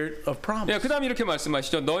Spirit of promise." 예, 그다음 이렇게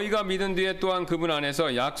말씀하시죠. 너희가 믿은 뒤에 또한 그분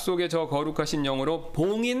안에서 약속의 저 거룩하신 영으로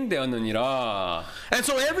봉인되었느니라. And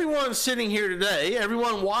so everyone sitting here today,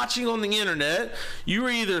 everyone watching on the internet, you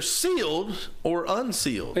are either sealed or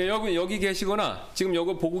unsealed. 예, 여기 계시거나 지금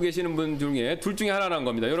요거 보고 계시는 분 중에 둘 중에 하나라는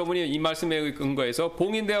겁니다. 여러분이 이 말씀에 근거해서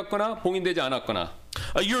봉인되었거나 봉인되지 않았거나.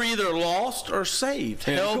 You're either lost or saved,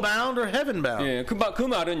 hell-bound or heaven-bound. 예, 그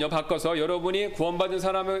말은요, 바꿔서 여러분이 구원받은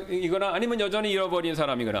사람이거나 아니면 여전히 잃어버린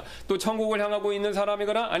사람이거나 또 천국을 향하고 있는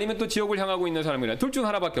사람이거나 아니면 또 지옥을 향하고 있는 사람이거나 둘 중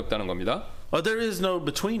하나밖에 없다는 겁니다. There is no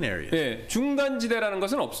between area. 예, 중간지대라는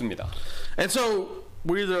것은 없습니다. And so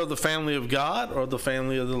we're either of the family of God or the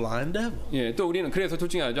family of the lying devil. 예, 또 우리는 그래서 둘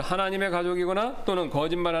중에 하나죠. 하나님의 가족이거나 또는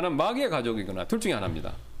거짓말하는 마귀의 가족이거나 둘 중에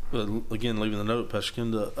하나입니다. Again, leaving the note, Pastor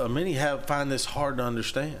Kim, many find this hard to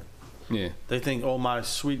understand. 예. They think, oh, my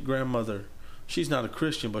sweet grandmother, she's not a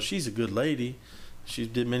Christian, but she's a good lady. She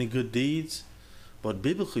did many good deeds. But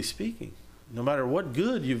biblically speaking, no matter what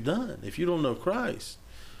good you've done, if you don't know Christ,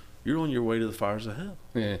 you're on your way to the fires of hell.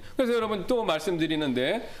 예. 그래서 여러분 또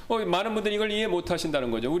말씀드리는데 많은 분들이 이걸 이해 못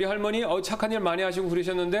하신다는 거죠. 우리 할머니 착한 일 많이 하시고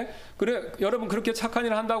그러셨는데 그래 여러분 그렇게 착한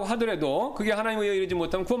일을 한다고 하더라도 그게 하나님의 의에 이르지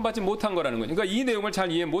못하면 구원받지 못한 거라는 거죠. 그러니까 이 내용을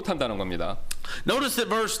잘 이해 못 한다는 겁니다. Notice that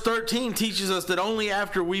verse 13 teaches us that only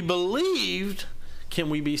after we believed can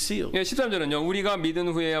we be sealed. 예, 13절은요. 우리가 믿은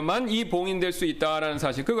후에야만 이 봉인될 수 있다라는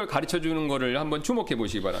사실 그걸 가르쳐 주는 거를 한번 주목해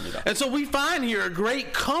보시기 바랍니다. And so we find here a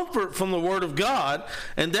great comfort from the word of God,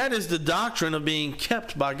 and that is the doctrine of being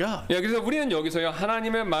kept by God. 예, 그래서 우리는 여기서요.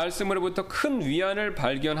 하나님의 말씀으로부터 큰 위안을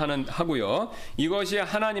하고요. 이것이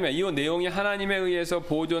이 내용이 하나님에 의해서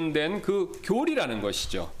보존된 그 교리라는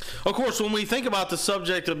것이죠. Of course, when we think about the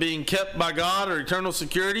subject of being kept by God or eternal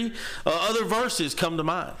security, other verses come to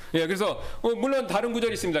mind. 예, 그래서 물론 다른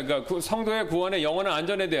구절이 있습니다. 그러니까 성도의 구원의 영원한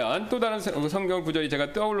안전에 대한 또 다른 성경 구절이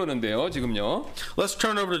제가 떠오르는데요. 지금요. Let's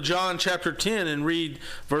turn over to John chapter 10 and read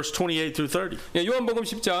verse 28 through 30. 예, 요한복음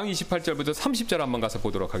 10장 28절부터 30절 한번 가서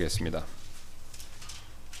보도록 하겠습니다.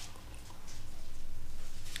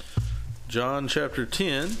 John chapter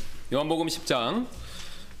 10 요한복음 10장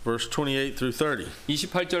verse 28 through 30.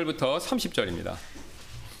 28절부터 30절입니다.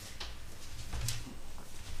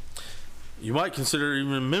 You might consider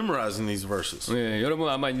even memorizing these verses. 예, 여러분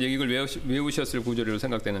아마 이제 이걸 외우셨을 구절이라고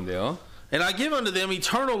생각되는데요. And I give unto them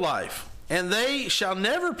eternal life, and they shall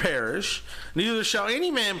never perish, neither shall any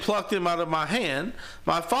man pluck them out of my hand.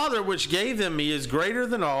 My Father which gave them me is greater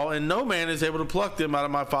than all, and no man is able to pluck them out of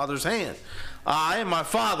my Father's hand. I and my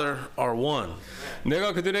Father are one.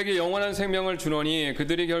 내가 그들에게 영원한 생명을 주노니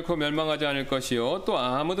그들이 결코 멸망하지 않을 것이요 또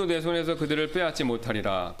아무도 내 손에서 그들을 빼앗지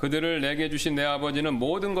못하리라. 그들을 내게 주신 내 아버지는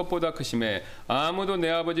모든 것보다 크심에 아무도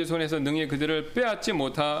내 아버지 손에서 능히 그들을 빼앗지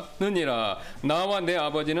못하느니라. 나와 내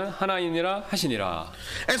아버지는 하나이니라 하시니라.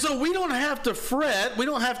 And so we don't have to fret, we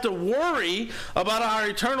don't have to worry about our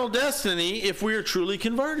eternal destiny if we are truly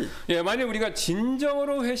converted. 예, 만약 우리가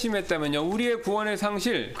진정으로 회심했다면요 우리의 구원의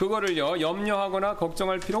상실 그거를요 염려하거나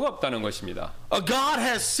걱정할 필요가 없다는 것입니다. God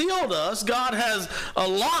has sealed us. God has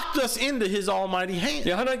locked us into His almighty hand.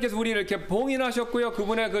 예, 하나님께서 우리를 이렇게 봉인하셨고요.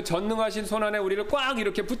 그분의 그 전능하신 손 안에 우리를 꽉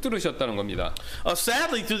이렇게 붙들으셨다는 겁니다.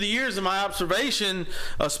 Sadly, through the years of my observation,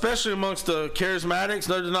 especially amongst the charismatics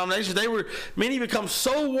and other denominations, many become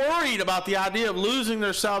so worried about the idea of losing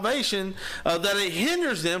their salvation that it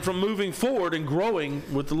hinders them from moving forward and growing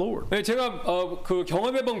with the Lord. 예, 제가 그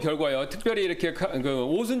경험해본 결과요. 특별히 이렇게 그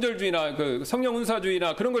오순절주의나 그 성령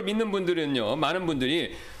은사주의나 그런 걸 믿는 분들은요. 많은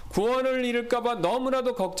분들이 구원을 잃을까봐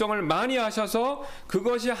너무나도 걱정을 많이 하셔서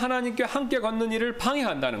그것이 하나님께 함께 걷는 일을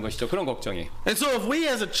방해한다는 것이죠. 그런 걱정이. And so if we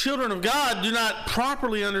as a children of God do not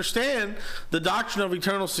properly understand the doctrine of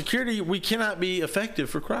eternal security, we cannot be effective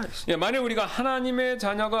for Christ. 예, 만약 우리가 하나님의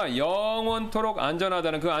자녀가 영원토록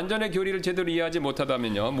안전하다는 그 안전의 교리를 제대로 이해하지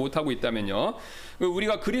못하고 있다면요.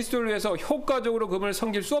 우리가 그리스도를 위해서 효과적으로 그분을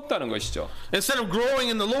섬길 수 없다는 것이죠. Instead of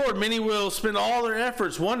growing in the Lord, many will spend all their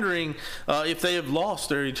efforts wondering if they have lost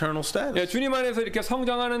their eternal status. 예, 주님 안에서 이렇게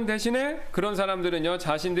성장하는 대신에 그런 사람들은요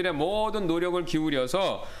자신들의 모든 노력을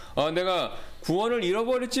기울여서 내가 구원을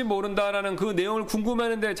잃어버릴지 모른다라는 그 내용을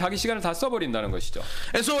궁금해하는데 자기 시간을 다 써버린다는 것이죠.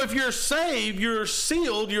 And so if you're saved, you're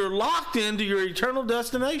sealed, you're locked into your eternal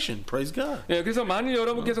destination. Praise God. 예, 그래서 만일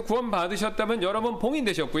여러분께서 구원 받으셨다면 여러분 봉인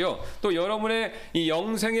되셨고요. 또 여러분의 이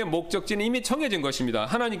영생의 목적지는 이미 정해진 것입니다.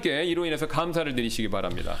 하나님께 이로 인해서 감사를 드리시기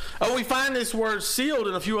바랍니다. We find this word sealed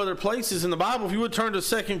in a few other places in the Bible. If you would turn to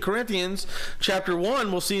 2 Corinthians chapter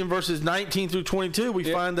 1, we'll see in verses 19 through 22, we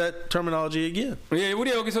find that terminology again. 예,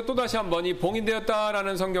 우리 여기서 또 다시 한번 이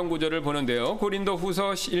봉인되었다라는 성경 구절을 보는데요.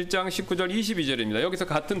 고린도후서 1장 19절 22절입니다. 여기서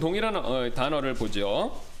같은 동일한 단어를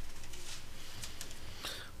보죠.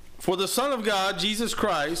 For the Son of God, Jesus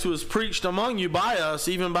Christ, who was preached among you by us,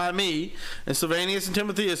 even by me, and Silvanus and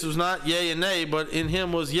Timotheus, was not yea and nay, but in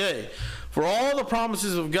him was yea. For all the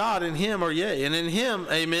promises of God in him are yea, and in him,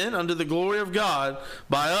 amen, unto the glory of God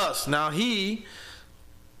by us. Now he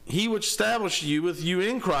which established you with you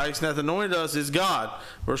in Christ and hath anointed us is God.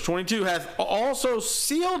 Verse 22, hath also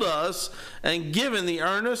sealed us and given the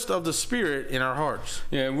earnest of the Spirit in our hearts.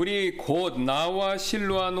 예, 우리 곧 나와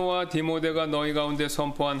실루아노와 디모데가 너희 가운데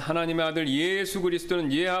선포한 하나님의 아들 예수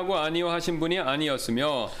그리스도는 예하고 아니요 하신 분이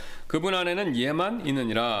아니었으며 그분 안에는 예만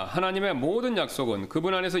있느니라. 하나님의 모든 약속은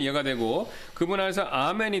그분 안에서 예가 되고 그분 안에서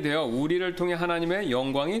아멘이 되어 우리를 통해 하나님의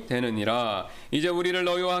영광이 되느니라. 이제 우리를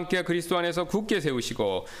너희와 함께 그리스도 안에서 굳게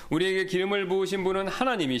세우시고 우리에게 기름을 부으신 분은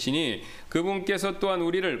하나님이시니 그분께서 또한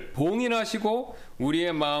우리를 봉인하시고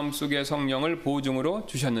우리의 마음속에 성령을 보증으로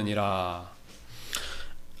주셨느니라.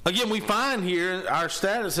 Again, we find here our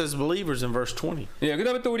status as believers in verse 20. 예,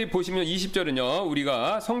 그다음에 또 우리 보시면 20절은요.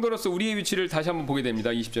 우리가 성도로서 우리의 위치를 다시 한번 보게 됩니다.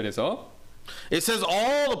 20절에서. It says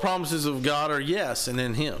all the promises of God are yes and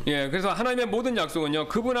in him. 예, 그래서 하나님의 모든 약속은요.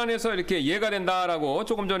 그분 안에서 이렇게 예가 된다라고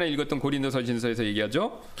조금 전에 읽었던 고린도서신서에서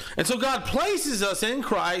얘기하죠. And so God places us in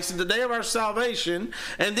Christ in the day of our salvation,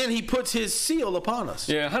 and then he puts his seal upon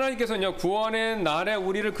us. 예, 하나님께서는요. 구원의 날에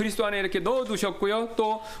우리를 그리스도 안에 이렇게 넣어 두셨고요.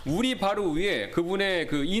 또 우리 바로 위에 그분의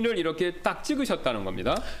그 인을 이렇게 딱 찍으셨다는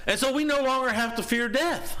겁니다. And so we no longer have to fear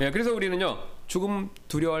death. 예, 그래서 우리는요. 죽음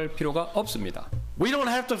두려워할 필요가 없습니다. We don't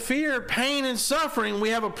have to fear pain and suffering. We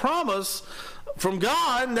have a promise from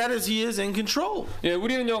God, and that is he is in control. 예,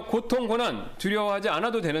 우리는요 고통 고난 두려워하지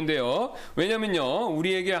않아도 되는데요. 왜냐면요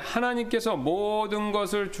우리에게 하나님께서 모든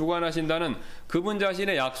것을 주관하신다는 그분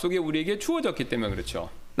자신의 약속이 우리에게 주어졌기 때문에 그렇죠.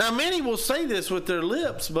 Now many will say this with their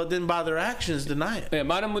lips, but then by their actions deny it. 네,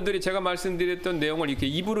 많은 분들이 제가 말씀드렸던 내용을 이렇게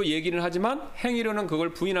입으로 얘기를 하지만 행위로는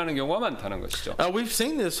그걸 부인하는 경우가 많다는 것이죠. We've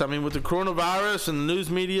seen this. I mean, with the coronavirus and the news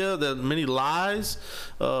media, the many lies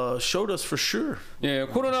showed us for sure. 예,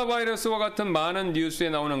 코로나 바이러스와 같은 많은 뉴스에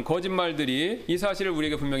나오는 거짓말들이 이 사실을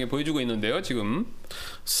우리에게 분명히 보여주고 있는데요. 지금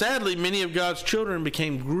Sadly, many of God's children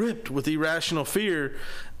became gripped with irrational fear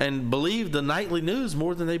and believed the nightly news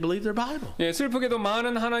more than they believed their Bible. 예, 슬프게도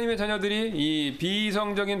많은 하나님의 자녀들이 이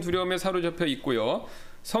비이성적인 두려움에 사로잡혀 있고요.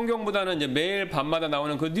 성경보다는 이제 매일 밤마다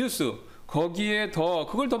나오는 그 뉴스 거기에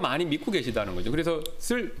그걸 더 많이 믿고 계시다는 거죠. 그래서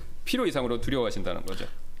쓸 필요 이상으로 두려워하신다는 거죠.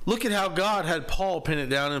 Look at how God had Paul pin it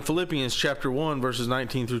down in Philippians chapter 1 verses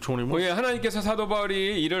 19 through 21. 예, 하나님께서 사도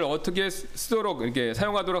바울이 이를 어떻게 쓰도록 이렇게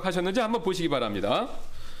사용하도록 하셨는지 한번 보시기 바랍니다.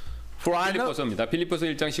 For I know, 빌립보서입니다. 빌립보서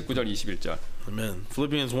 1장 19절 21절. Amen.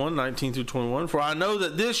 Philippians 1, 19 through 21. For I know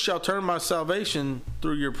that this shall turn my salvation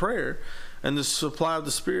through your prayer and the supply of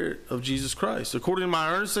the Spirit of Jesus Christ, according to my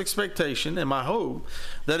earnest expectation and my hope,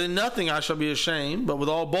 that in nothing I shall be ashamed, but with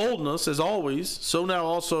all boldness, as always, so now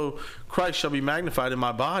also Christ shall be magnified in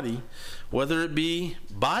my body, whether it be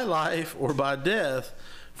by life or by death.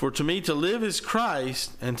 For to me to live is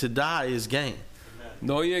Christ, and to die is gain.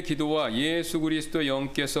 너희의 기도와 예수 그리스도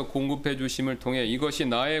영께서 공급해 주심을 통해 이것이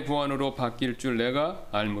나의 구원으로 바뀔 줄 내가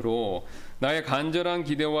알므로 나의 간절한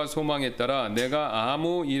기대와 소망에 따라 내가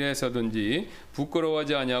아무 일에서든지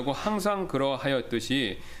부끄러워하지 아니하고 항상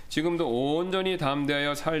그러하였듯이 지금도 온전히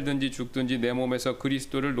담대하여 살든지 죽든지 내 몸에서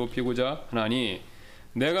그리스도를 높이고자 하나니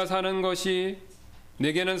내게는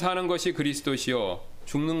사는 것이 그리스도시요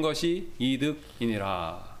죽는 것이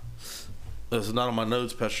이득이니라. This is not on my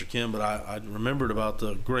notes, Pastor Kim, but I remembered about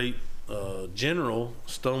the great general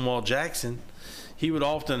Stonewall Jackson. He would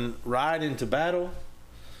often ride into battle,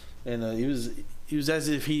 and he was as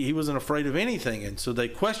if he wasn't afraid of anything. And so they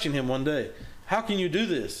questioned him one day, "How can you do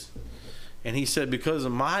this?" And he said, "Because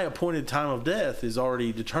my appointed time of death is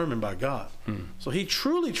already determined by God." So he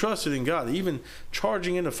truly trusted in God, even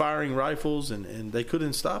charging into firing rifles, and they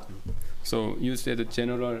couldn't stop him. So you said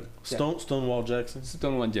General Stonewall Jackson.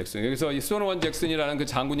 스톤원 잭슨. 여기서 이 스톤원 잭슨이라는 그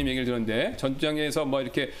장군님 얘기를 들었는데 전장에서 뭐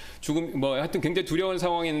이렇게 죽음 뭐 하여튼 굉장히 두려운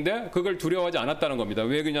상황이 있는데 그걸 두려워하지 않았다는 겁니다.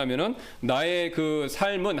 왜 그러냐면은 나의 그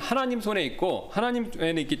삶은 하나님 손에 있고 하나님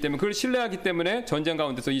손에 있기 때문에 그걸 신뢰하기 때문에 전쟁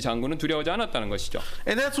가운데서 이 장군은 두려워하지 않았다는 것이죠.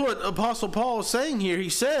 And that's what Apostle Paul is saying here. He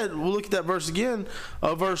said, we'll look at that verse again,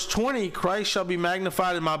 verse 20, Christ shall be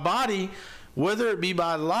magnified in my body, whether it be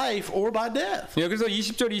by life or by death. 예, 그래서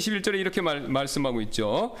 20절, 21절에 이렇게 말씀하고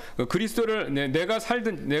있죠. 그리스도를 내가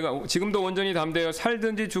살든 내가 지금도 온전히 담대하여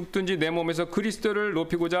살든지 죽든지 내 몸에서 그리스도를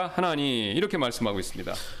높이고자 하나니 이렇게 말씀하고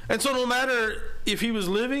있습니다. And so no matter if he was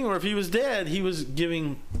living or if he was dead, he was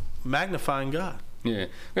magnifying God. 예,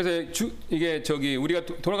 그래서 이게 우리가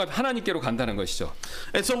돌아가 하나님께로 간다는 것이죠.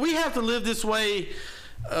 And so we have to live this way.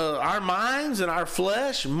 Our minds and our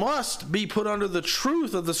flesh must be put under the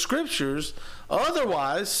truth of the scriptures.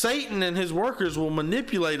 Otherwise, Satan and his workers will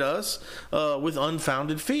manipulate us with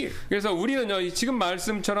unfounded fear. 그래서 우리는요 지금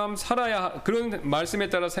말씀처럼 그런 말씀에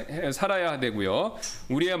따라 살아야 되고요.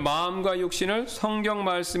 우리의 마음과 육신을 성경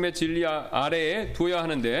말씀의 진리 아래에 두어야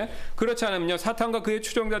하는데 그렇지 않으면요 사탄과 그의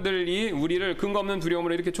추종자들이 우리를 근거 없는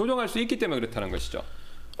두려움으로 이렇게 조종할 수 있기 때문에 그렇다는 것이죠.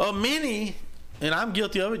 Many. And I'm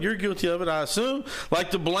guilty of it, you're guilty of it, I assume, like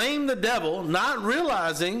to blame the devil, not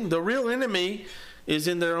realizing the real enemy is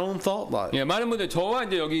in their own thought life. 예, 많은 분들 저와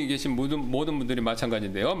이제 여기 계신 모든 분들이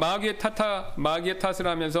마찬가지인데요. 마귀의 탓을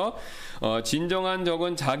하면서 진정한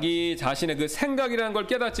적은 자기 자신의 그 생각이라는 걸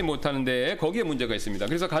깨닫지 못하는데 거기에 문제가 있습니다.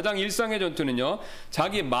 그래서 가장 일상의 전투는요.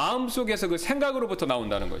 자기 마음 속에서 그 생각으로부터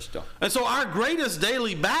나온다는 것이죠. And so our greatest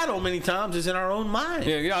daily battle many times is in our own mind.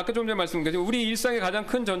 예, 아까 좀 전에 말씀드린 우리 일상의 가장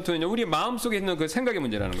큰 전투는요. 우리 마음 속에 있는 그 생각의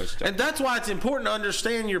문제라는 것이죠. And that's why it's important to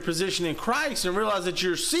understand your position in Christ and realize that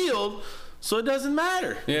you're sealed. So it doesn't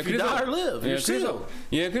matter if you die or live. You're sealed.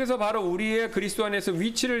 그래서 바로 우리의 그리스도 안에서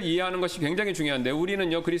위치를 이해하는 것이 굉장히 중요한데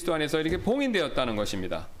우리는요 그리스도 안에서 이렇게 봉인되었다는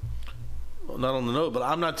것입니다. Not on the note, but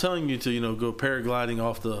I'm not telling you to go paragliding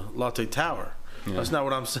off the Lotte Tower. That's not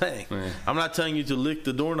what I'm saying. I'm not telling you to lick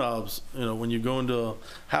the doorknobs, when you go into a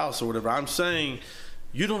house or whatever. I'm saying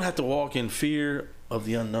you don't have to walk in fear of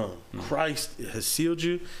the unknown. Christ has sealed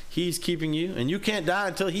you. He's keeping you, and you can't die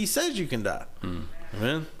until He says you can die.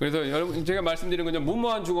 Amen. 그래서 여러분 제가 말씀드린 건요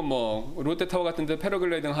무모한 죽음 롯데타워 같은데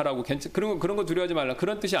패러글라이딩 하라고 그런 거 두려워하지 말라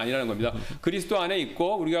그런 뜻이 아니라는 겁니다. 그리스도 안에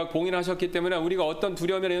있고 우리가 봉인하셨기 때문에 우리가 어떤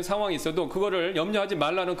두려움이라는 상황이 있어도 그거를 염려하지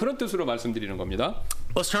말라는 그런 뜻으로 말씀드리는 겁니다.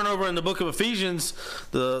 Let's turn over in the book of Ephesians,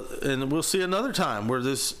 and we'll see another time where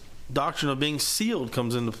this doctrine of being sealed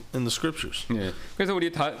comes in the scriptures. 네, 그래서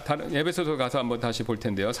우리 에베소서 가서 한번 다시 볼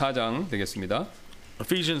텐데요. 4장 되겠습니다.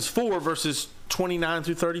 Ephesians 4 verses 29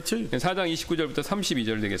 through 32. 4장 29절부터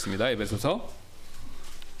 32절 되겠습니다. 에베소서.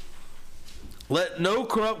 Let no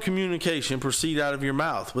corrupt communication proceed out of your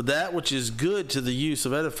mouth, but that which is good to the use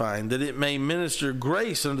of edifying, that it may minister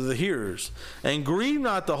grace unto the hearers. And grieve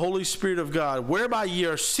not the Holy Spirit of God, whereby ye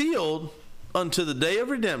are sealed unto the day of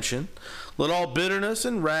redemption. Let all bitterness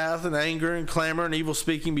and wrath and anger and clamor and evil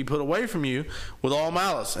speaking be put away from you with all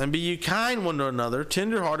malice. And be ye kind one to another,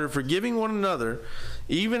 tenderhearted, forgiving one another,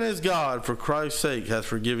 even as God for Christ's sake hath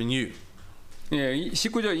forgiven you. 예,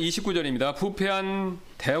 29절입니다. 부패한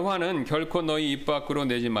대화는 결코 너희 입 밖으로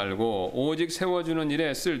내지 말고 오직 세워주는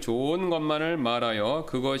일에 쓸 좋은 것만을 말하여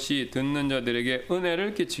그것이 듣는 자들에게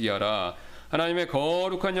은혜를 끼치게 하라. 하나님의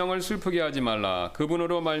거룩한 영을 슬프게 하지 말라.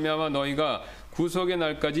 그분으로 말미암아 너희가 구속의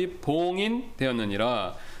날까지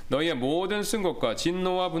봉인되었느니라. 너희의 모든 쓴 것과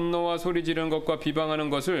진노와 분노와 소리 지르는 것과 비방하는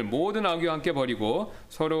것을 모든 악의와 함께 버리고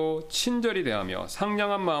서로 친절히 대하며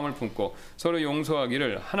상냥한 마음을 품고 서로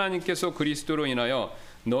용서하기를 하나님께서 그리스도로 인하여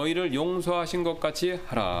너희를 용서하신 것 같이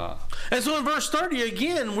하라. And so in verse 30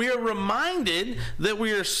 again we are reminded that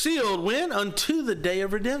we are sealed when unto the day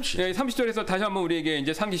of redemption. 네, 30절에서 다시 한번 우리에게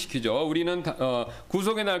이제 상기시키죠. 우리는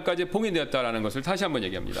구속의 날까지 봉인되었다라는 것을 다시 한번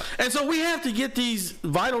얘기합니다. And so we have to get these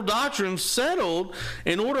vital doctrines settled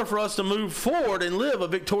in order for us to move forward and live a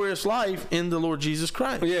victorious life in the Lord Jesus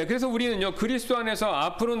Christ. 예, 그래서 우리는요 그리스도 안에서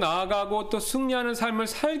앞으로 나아가고 또 승리하는 삶을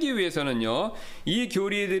살기 위해서는요 이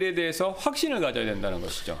교리들에 대해서 확신을 가져야 된다는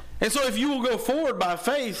것이죠. And so if you will go forward by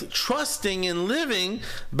faith, trusting and living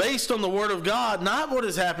based on the Word of God, not what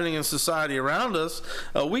is happening in society around us,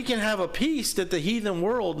 we can have a peace that the heathen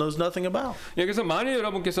world knows nothing about. 예, 그래서 만일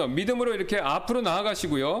여러분께서 믿음으로 이렇게 앞으로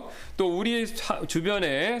나아가시고요. 또 우리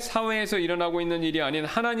주변에 사회에서 일어나고 있는 일이 아닌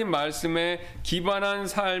하나님 말씀에 기반한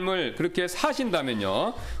삶을 그렇게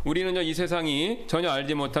사신다면요. 우리는요 이 세상이 전혀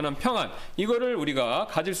알지 못하는 평안 이거를 우리가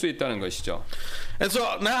가질 수 있다는 것이죠. And so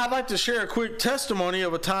now I'd like to share a quick testimony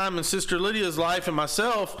of a time in Sister Lydia's life and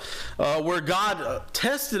myself where God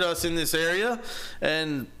tested us in this area.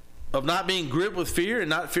 And of not being gripped with fear and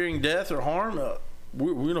not fearing death or harm.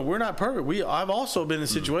 We're not perfect. I've also been in a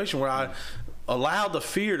situation where I allowed the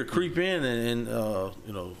fear to creep in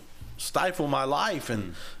and stifle my life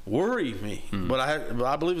and worry me. But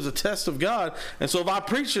I believe it's a test of God. And so if I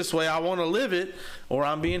preach this way, I want to live it, or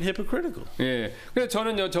I'm being hypocritical. 예. 그래서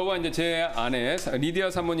저는요, 저와 이제 제 아내 리디아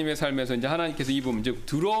사모님의 삶에서 이제 하나님께서 이 부분, 즉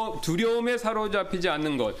두려움에 사로잡히지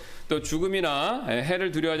않는 것, 또 죽음이나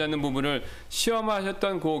해를 두려워하지 않는 부분을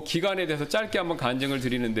시험하셨던 그 기간에 대해서 짧게 한번 간증을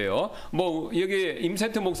드리는데요. 뭐 여기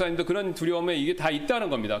임센트 목사님도 그런 두려움에 이게 다 있다는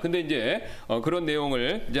겁니다. 근데 이제 그런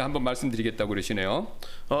내용을 이제 한번 말씀드리겠다고 그러시네요.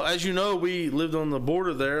 As you know, we lived on the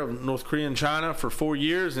border there of North Korea and China for 4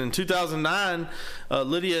 years. In 2009,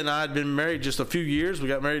 Lydia and I had been married just a few years. We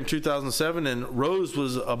got married in 2007, and Rose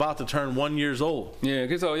was about to turn 1 year old. 예,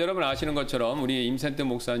 그래서 여러분 아시는 것처럼 우리 임센트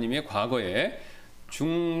목사님이 과거에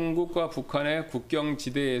중국과 북한의 국경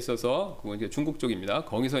지대에 있어서 중국 쪽입니다.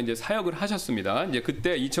 거기서 이제 사역을 하셨습니다. 이제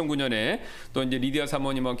그때 2009년에 또 이제 리디아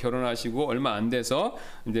사모님하고 결혼하시고 얼마 안 돼서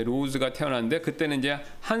이제 로즈가 태어났는데 그때는 이제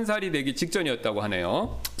 1살이 되기 직전이었다고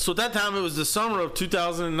하네요. So at that time it was the summer of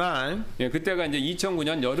 2009. 예, 그때가 이제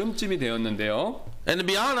 2009년 여름쯤이 되었는데요. And to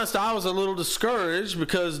be honest, I was a little discouraged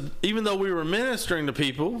because even though we were ministering to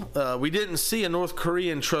people, we didn't see a North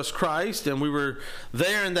Korean trust Christ, and we were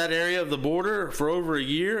there in that area of the border for over a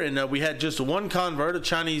year, and we had just one convert, a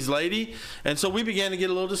Chinese lady, and so we began to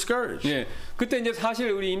get a little discouraged. 예, 그때 이제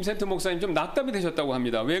사실 우리 임센트 목사님 좀 낙담이 되셨다고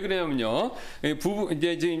합니다. 왜 그러냐면요, 부부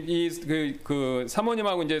이제 지금 그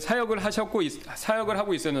사모님하고 이제 사역을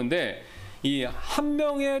하고 있었는데. 이 한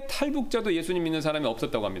명의 탈북자도 예수님 믿는 사람이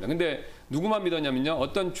없었다고 합니다. 근데 누구만 믿었냐면요.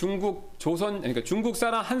 어떤 그러니까 중국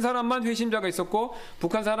사람 한 사람만 회심자가 있었고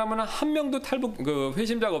북한 사람은 한 명도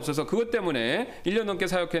회심자가 없어서 그것 때문에 1년 넘게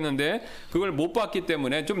사역했는데 그걸 못 봤기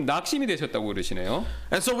때문에 좀 낙심이 되셨다고 그러시네요.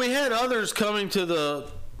 And so we had others coming to the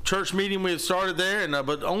church meeting we had started there,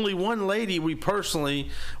 but only one lady we personally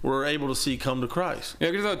were able to see come to Christ. 예,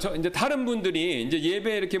 그래서 이제 다른 분들이 이제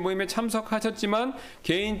예배 이렇게 모임에 참석하셨지만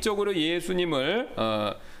개인적으로 예수님을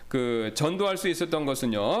전도할 수 있었던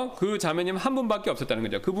것은요, 그 자매님 한 분밖에 없었다는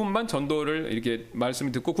거죠. 그분만 전도를 이렇게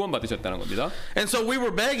말씀을 듣고 구원받으셨다는 겁니다. And so we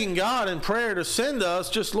were begging God in prayer to send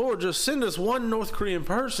us, Lord, just send us one North Korean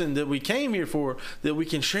person that we came here for, that we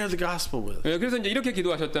can share the gospel with. 예, 그래서 이제 이렇게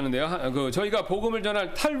기도하셨다는데요. 저희가 복음을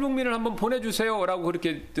전할 탈북민을 한번 보내주세요라고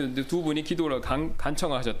그렇게 두 분이 기도를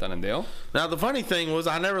간청하셨다는데요. Now the funny thing was,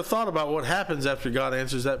 I never thought about what happens after God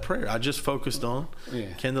answers that prayer. I just focused on,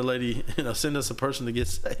 can the lady, send us a person to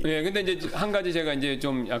get saved. 예, 근데 이제 한 가지 제가 이제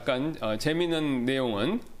좀 약간 재미있는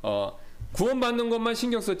내용은 구원받는 것만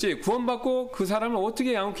신경 썼지 구원받고 그 사람을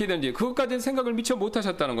어떻게 양육해야 되는지 그것까지는 생각을 미처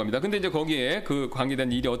못하셨다는 겁니다. 근데 이제 거기에 그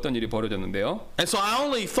관계된 일이 어떤 일이 벌어졌는데요. And so I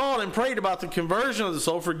only thought and prayed about the conversion of the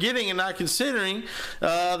soul, forgetting and not considering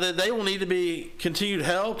that they will need to be continued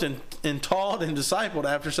helped and taught and discipled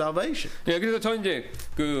after salvation. 예, 그래서 저는 이제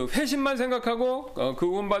그 회심만 생각하고 그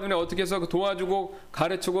구원받은 애 어떻게 해서 도와주고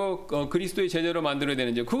가르치고 그리스도의 제자로 만들어야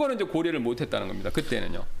되는지 그거는 이제 고려를 못했다는 겁니다.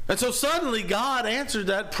 그때는요. And so suddenly God answered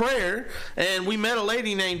that prayer. And we met a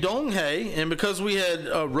lady named Donghae, and because we had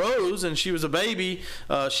Rose and she was a baby,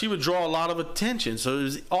 she would draw a lot of attention. So it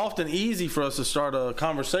was often easy for us to start a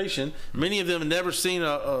conversation. Many of them had never seen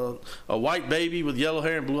a white baby with yellow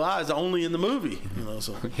hair and blue eyes, only in the movie.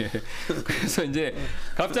 So. 예. 그래서 이제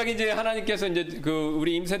갑자기 이제 하나님께서 이제 그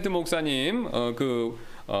우리 임센트 목사님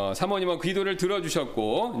사모님하고 기도를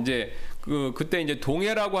들어주셨고 이제 그때 이제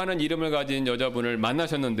동해라고 하는 이름을 가진 여자분을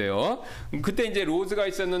만나셨는데요. 그때 이제 로즈가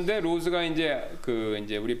있었는데 로즈가 이제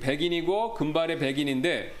이제 우리 백인이고 금발의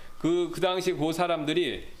백인인데 그 당시 그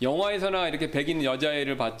사람들이 영화에서나 이렇게 백인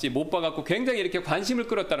여자애를 봤지 못 봐갖고 굉장히 이렇게 관심을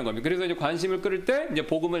끌었다는 겁니다. 그래서 이제 관심을 끌을 때 이제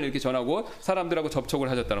복음을 이렇게 전하고 사람들하고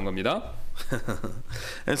접촉을 하셨다는 겁니다.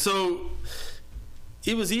 And so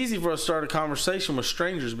it was easy for us to start a conversation with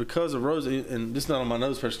strangers because of Rose. And this is not on my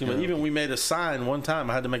notes, personally, but even we made a sign one time.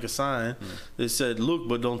 I had to make a sign that said, "Look,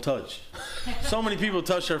 but don't touch." So many people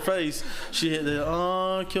touched her face. She had the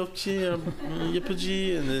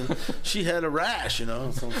yippee, and then she had a rash,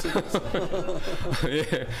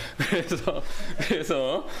 예,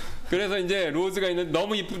 그래서 이제 로즈가 있는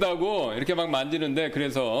너무 이쁘다고 이렇게 막 만지는데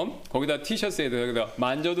그래서 거기다 티셔츠에다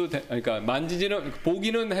만져도 그러니까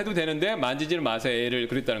보기는 해도 되는데 만지지는 마세요. 애를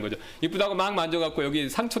그랬다는 거죠. 이쁘다고 막 만져갖고 여기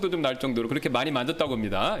상처도 좀 날 정도로 그렇게 많이 만졌다고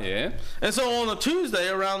합니다. 예. And so on a Tuesday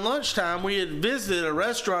around lunchtime, we had visited a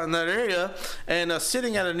restaurant in that area, and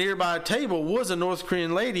sitting at a nearby table was a North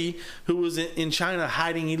Korean lady who was in China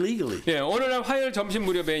hiding illegally. 예, 오늘날 화요일 점심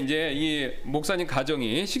무렵에 이제 이 목사님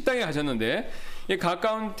가정이 식당에 가셨는데. 이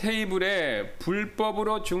가까운 테이블에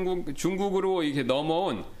불법으로 중국으로 이렇게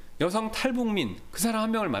넘어온 여성 탈북민 그 사람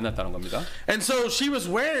한 명을 만났다는 겁니다. And so she was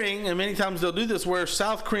wearing, and many times they'll do this, wear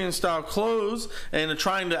South Korean style clothes and are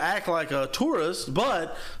trying to act like a tourist,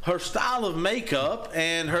 but her style of makeup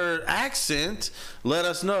and her accent let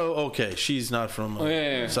us know, okay, she's not from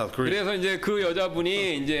네. South Korea. 그래서 이제 그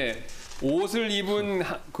여자분이 이제 옷을 입은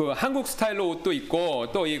그 한국 스타일로 옷도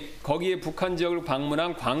입고 또 거기에 북한 지역을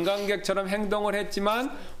방문한 관광객처럼 행동을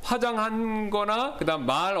했지만 화장한 거나 그다음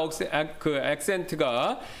말 그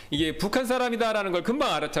액센트가 이게 북한 사람이다라는 걸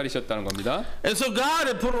금방 알아차리셨다는 겁니다. And so God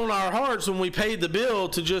had put on our hearts when we paid the bill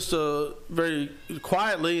to just very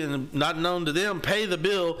quietly and not known to them pay the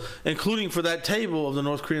bill, including for that table of the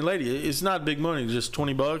North Korean lady. It's not big money, just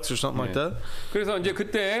 $20 or something like that. 그래서 이제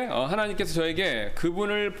그때 하나님께서 저에게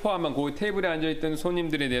그분을 포함한 그 테이블에 앉아 있던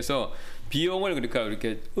손님들에 대해서 비용을 그러니까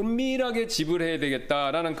이렇게 은밀하게 지불해야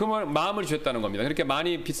되겠다라는 그 마음을 주셨다는 겁니다. 그렇게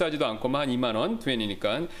많이 비싸지도 않고 한 2만 원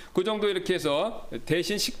투엔이니까 그 정도 이렇게 해서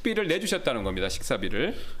대신 식비를 내주셨다는 겁니다.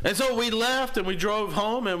 식사비를. And so we left and we drove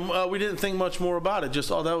home and we didn't think much more about it. Just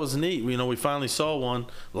that was neat. You know, we finally saw one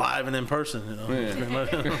live and in person. You know.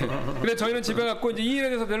 네. 그래 저희는 집에 갔고 이제 이 일에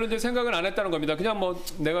대해서 별로 이제 생각을 안 했다는 겁니다. 그냥 뭐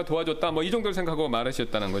내가 도와줬다 뭐 이 정도를 생각하고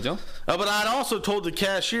말하셨다는 거죠. But I'd also told the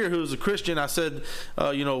cashier who was a Christian. I said,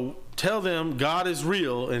 you know. Tell them God is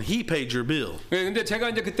real and He paid your bill. 네, 근데 제가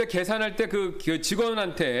이제 그때 계산할 때 그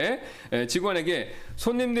직원에게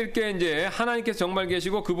손님들께 이제 하나님께서 정말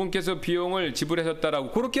계시고 그분께서 비용을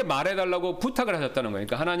지불하셨다라고 그렇게 말해달라고 부탁을 하셨다는 거예요.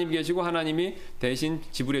 그러니까 하나님 계시고 하나님이 대신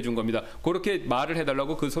지불해 준 겁니다. 그렇게 말을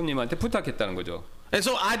해달라고 그 손님한테 부탁했다는 거죠. And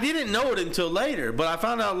so I didn't know it until later, but I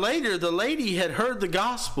found out later the lady had heard the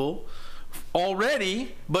gospel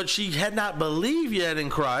already, but she had not believed yet in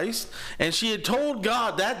Christ, and she had told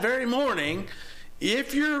God that very morning,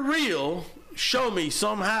 if you're real, show me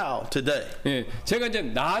somehow today. 예, 제가 이제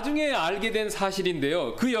나중에 알게 된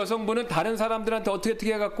사실인데요. 그 여성분은 다른 사람들한테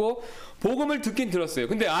어떻게 해갖고 복음을 듣긴 들었어요.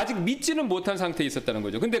 근데 아직 믿지는 못한 상태에 있었다는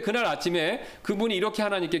거죠. 근데 그날 아침에 그분이 이렇게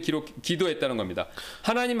하나님께 기도했다는 겁니다.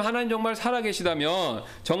 하나님 정말 살아계시다면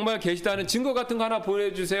정말 계시다는 증거 같은 거 하나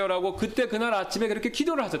보여주세요라고 그날 아침에 그렇게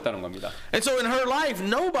기도를 하셨다는 겁니다. And so in her life,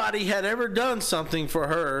 nobody had ever done something for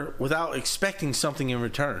her without expecting something in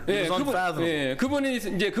return. It was unfathomable.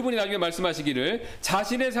 그분이 나중에 말씀하시기를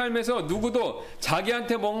자신의 삶에서 누구도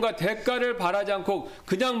자기한테 뭔가 대가를 바라지 않고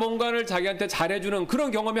그냥 뭔가를 자기한테 잘해주는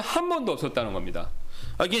그런 경험이 한 번도 없었다는 겁니다.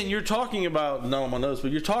 Again, you're talking about not on my notes,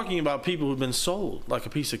 but you're talking about people who've been sold like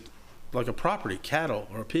a property, cattle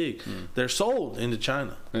or a pig. They're sold into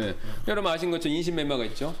China. 네. 여러분 아신 것처럼 인신매매가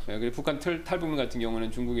있죠. 네, 북한 탈북민 같은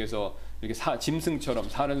경우는 중국에서 이렇게 짐승처럼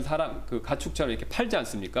다른 사람 그 가축처럼 이렇게 팔지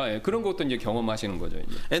않습니까? 네, 그런 것도 이제 경험하시는 거죠.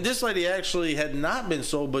 이제. And this lady actually had not been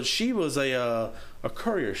sold, but she was a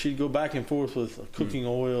courier. She'd go back and forth with cooking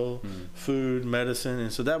oil, food, medicine,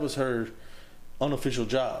 and so that was her unofficial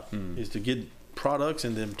job is to get products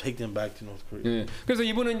and then take them back to North Korea. 네. 그래서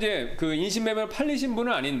이분은 이제 그 인신매매를 팔리신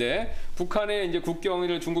분은 아닌데 북한에 이제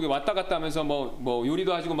국경을 중국에 왔다 갔다 하면서 뭐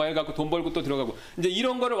요리도 하시고 막 해갖고 돈 벌고 또 들어가고 이제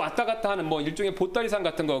이런 거를 왔다 갔다 하는 뭐 일종의 보따리상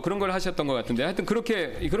같은 거 그런 걸 하셨던 것 같은데 하여튼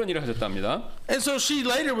그런 일을 하셨답니다. And so she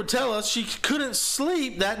later would tell us she couldn't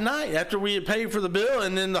sleep that night after we had paid for the bill,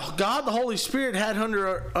 and then God the Holy Spirit had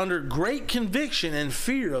under great conviction and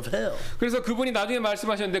fear of hell. 그래서 그분이 나중에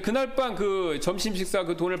말씀하셨는데 그날 밤 그 점심 식사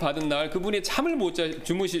그 돈을 받은 날 그분이 잠을 못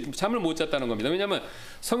잤다는 겁니다. 왜냐하면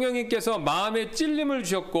성령님께서 마음에 찔림을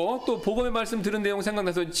주셨고 또 복음의 말씀 들은 내용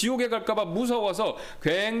생각나서 지옥에 갈까봐 무서워서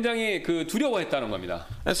굉장히 그 두려워했다는 겁니다.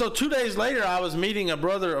 And so 2 days later, I was meeting a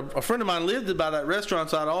friend of mine lived by that restaurant,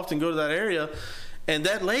 so I'd often go to that area. And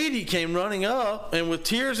that lady came running up, and with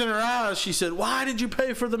tears in her eyes, she said, "Why did you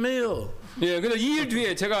pay for the meal?" 예, 그래서 이틀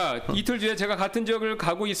뒤에 제가 같은 지역을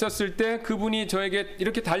가고 있었을 때 그분이 저에게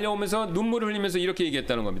이렇게 달려오면서 눈물을 흘리면서 이렇게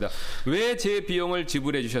얘기했다는 겁니다. 왜 제 비용을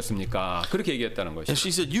지불해 주셨습니까? 그렇게 얘기했다는 것이죠. And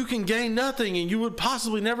she said, "You can gain nothing, and you would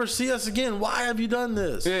possibly never see us again. Why have you done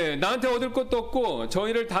this?" 예, 나한테 얻을 것도 없고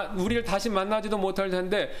우리를 다시 만나지도 못할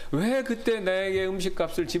텐데 왜 그때 내게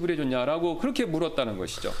음식값을 지불해 줬냐라고 그렇게 물었다는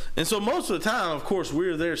것이죠. And so most of the time, of course,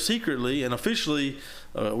 we're there secretly and officially.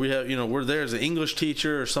 We're there as an English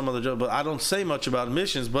teacher or some other job, but I don't say much about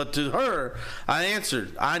missions. But to her, I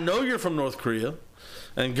answered, I know you're from North Korea,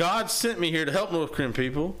 and God sent me here to help North Korean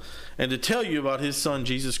people and to tell you about His Son,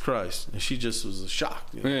 Jesus Christ. And she just was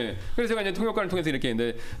shocked. You know? 네, 그래서 제가 이제 통역관을 통해서 이렇게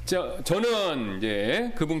했는데, 저는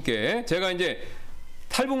이제 그분께 제가 이제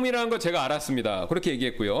탈북민이라는 거 제가 알았습니다. 그렇게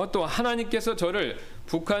얘기했고요. 또 하나님께서 저를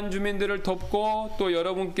북한 주민들을 돕고 또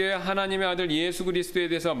여러분께 하나님의 아들 예수 그리스도에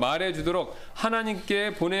대해서 말해주도록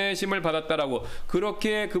하나님께 보내심을 받았다라고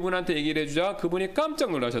그렇게 그분한테 얘기를 해주자 그분이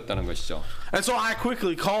깜짝 놀라셨다는 것이죠. And so I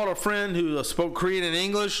quickly called a friend who spoke Korean and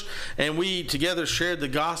English, and we together shared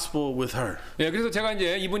the gospel with her. 예, 그래서 제가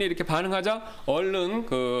이제 이분이 이렇게 반응하자 얼른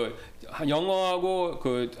그 영어하고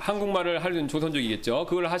그 한국말을 하는 조선족이겠죠.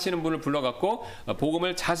 그걸 하시는 분을 불러갖고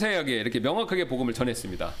복음을 자세하게 이렇게 명확하게 복음을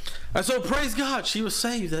전했습니다. And so praise God, she was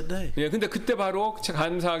saved that day. 예, 근데 그때 바로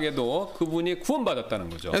감사하게도 그분이 구원받았다는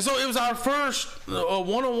거죠. And so it was our first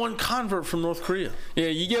one-on-one convert from North Korea.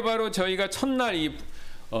 예, 이게 바로 저희가 첫날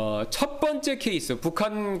첫 번째 케이스,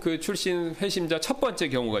 북한 그 출신 회심자 첫 번째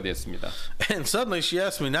경우가 됐습니다. And suddenly she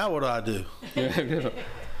asked me, now what do I do? 예, 그래서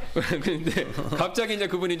근데 갑자기 이제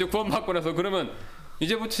그분이 이제 구원받고 나서 그러면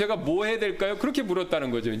이제부터 제가 뭐 해야 될까요? 그렇게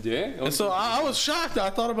물었다는 거죠, 이제. And so I was shocked. I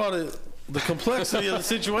thought about it, the complexity of the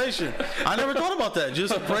situation. I never thought about that.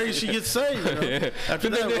 Just pray she gets saved. You know? After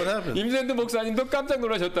that, what happened? 임샌드 목사님도 깜짝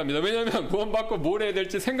놀라셨답니다. 왜냐하면 구원받고 뭘 해야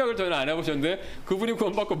될지 생각을 전혀 안 해보셨는데 그분이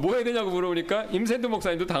구원받고 뭐 해야 되냐고 물어보니까 임샌드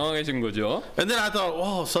목사님도 당황하신 거죠. And then I thought,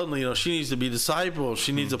 oh, suddenly, she needs to be discipled.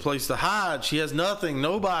 She needs a place to hide. She has nothing,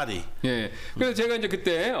 nobody. 예. 그래서 제가 이제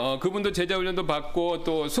그때 그분도 제자 훈련도 받고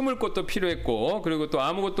또 숨을 곳도 필요했고 그리고 또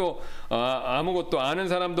아무것도 아는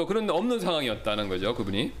사람도 그런 없는 상황이었다는 거죠,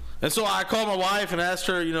 그분이. And so I called my wife and asked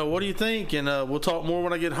her, what do you think? And we'll talk more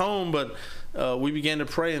when I get home. But we began to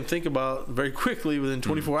pray and think about very quickly within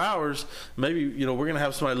 24 hours, maybe, we're going to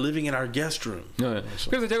have somebody living in our guest room. 네.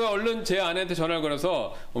 그래서 제가 얼른 제 아내한테 전화를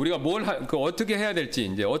걸어서 우리가 어떻게 해야 될지,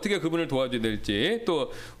 이제 어떻게 그분을 도와줘야 될지,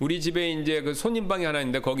 또 우리 집에 이제 그 손님방이 하나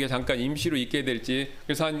있는데 거기에 잠깐 임시로 있게 될지,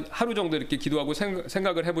 그래서 한 하루 정도 이렇게 기도하고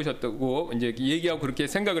생각을 해보셨다고 이제 얘기하고 그렇게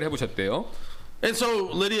생각을 해보셨대요. And so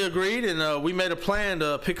Lydia agreed, and we made a plan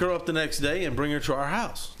to pick her up the next day and bring her to our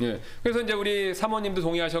house. 예. 그래서 이제 우리 사모님도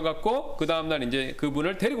동의하셔갖고 그 다음 날 이제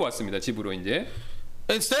그분을 데리고 왔습니다. 집으로 이제.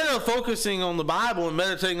 Instead of focusing on the Bible and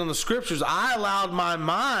meditating on the scriptures, I allowed my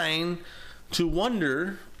mind to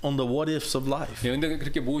wonder on the what ifs of life. 예, 근데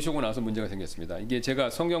그렇게 모시고 나서 문제가 생겼습니다. 이게 제가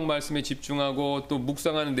성경 말씀에 집중하고 또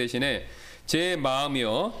묵상하는 대신에 제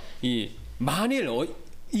마음이요, 만일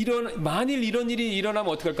이런 일이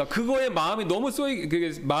일어나면 어떡할까? 그거에 마음이 너무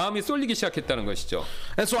마음이 쏠리기 시작했다는 것이죠.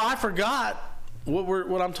 And so I forgot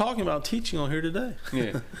what I'm talking about teaching on here today.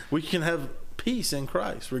 예. We can have peace in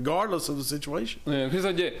Christ, regardless of the situation. 네,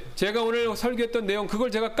 그래서 이제 제가 오늘 설교했던 내용 그걸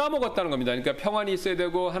제가 까먹었다는 겁니다. 그러니까 평안이 있어야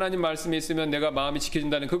되고 하나님 말씀이 있으면 내가 마음이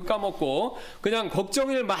지켜진다는 그거 까먹고 그냥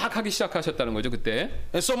걱정을 막 하기 시작하셨다는 거죠, 그때.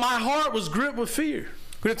 And so my heart was gripped with fear.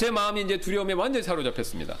 그래서 제 마음이 이제 두려움에 완전히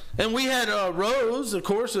사로잡혔습니다. And we had rows, of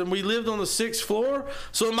course, and we lived on the 6th floor.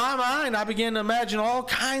 So in my mind, I began to imagine all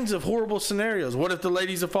kinds of horrible scenarios. What if the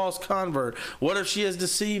lady's a false convert? What if she has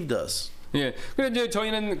deceived us? 예. 그래서 이제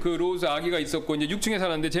저희는 그 로즈 아기가 있었고 이제 6층에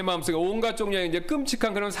살았는데 제 마음속에 온갖 종류의 이제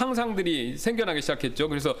끔찍한 그런 상상들이 생겨나기 시작했죠.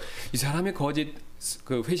 그래서 이 사람이 거짓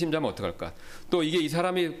그 회심자면 어떡할까? 또 이게 이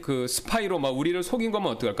사람이 그 스파이로 막 우리를 속인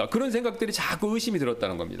거면 어떡할까? 그런 생각들이 자꾸 의심이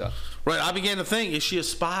들었다는 겁니다. Right, I began to think, is she a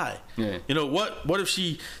spy? 예. What if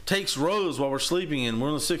she takes Rose while we're sleeping and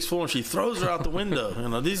we're on the 6th floor and she throws her out the window?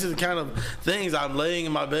 These are the kind of things I'm laying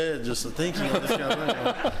in my bed just thinking of this kind of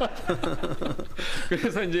thing.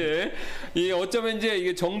 그래서 이제 어쩌면 이제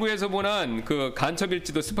이게 정부에서 보낸 그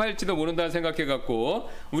간첩일지도 스파일지도 모른다는 생각해 갖고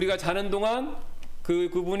우리가 자는 동안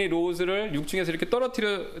그분이 로즈를 6층에서 이렇게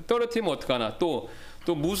떨어뜨리면 어떡하나 또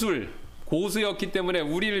고수였기 때문에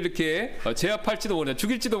우리를 이렇게 제압할지도 모른다,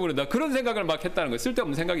 죽일지도 모른다 그런 생각을 막 했다는 거예요.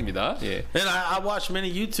 쓸데없는 생각입니다. 예. And I watched many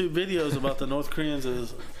YouTube videos about the North Koreans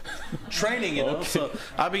as training, So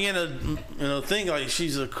I began to think like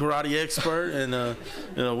she's a karate expert, and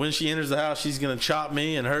when she enters the house, she's going to chop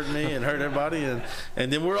me and hurt everybody,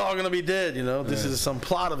 and then we're all going to be dead. This is some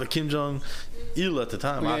plot of a Kim Jong-il at the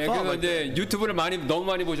time. I thought 그래서 like 이제 that. 유튜브를 너무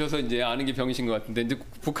많이 보셔서 이제 아는 게 병이신 것 같은데 이제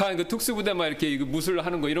북한 그 특수부대만 이렇게 무술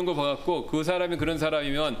하는 거 이런 거 봐갖고 그 사람이 그런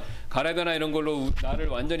사람이면 가라데나 이런 걸로 나를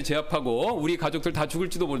완전히 제압하고 우리 가족들 다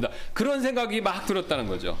죽을지도 모른다 그런 생각이 막 들었다는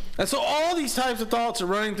거죠. And so all these types of thoughts are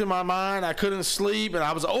running through my mind. I couldn't sleep, and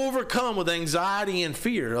I was overcome with anxiety and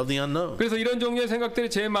fear of the unknown. 그래서 이런 종류의 생각들이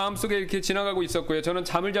제 마음속에 이렇게 지나가고 있었고요. 저는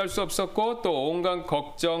잠을 잘 수 없었고 또 온갖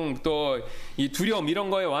걱정 또 이 두려움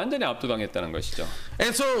이런 거에 완전히 압도당했다는 것이죠.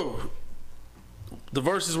 And so the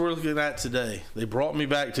verses we're looking at today, they brought me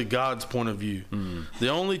back to God's point of view. The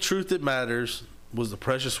only truth that matters was the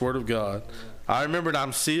precious word of God. I remembered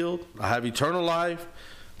I'm sealed. I have eternal life.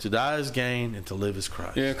 To die is gain and to live is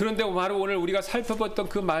Christ. 예, 그런데 바로 오늘 우리가 살펴봤던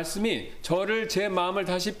그 말씀이 저를 제 마음을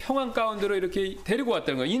다시 평안 가운데로 이렇게 데리고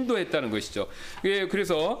왔다는 거, 인도했다는 것이죠. 예,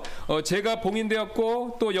 그래서 제가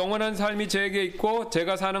봉인되었고 또 영원한 삶이 제게 있고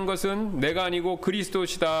제가 사는 것은 내가 아니고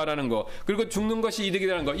그리스도시다라는 거, 그리고 죽는 것이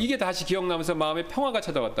이득이라는 거, 이게 다시 기억나면서 마음에 평화가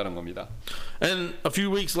찾아왔다는 겁니다. And a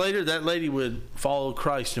few weeks later, that lady would follow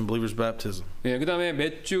Christ in believer's baptism. 예, 그다음에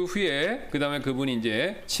몇 주 후에 그다음에 그분이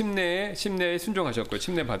이제 침례에 순종하셨고요,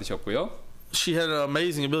 침례 받으셨고요. She had an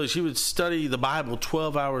amazing ability. She would study the Bible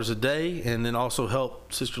 12 hours a day and then also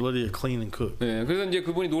help Sister Lydia clean and cook. 예, 그래서 이제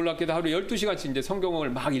그분이 놀랍게도 하루에 12시간씩 이제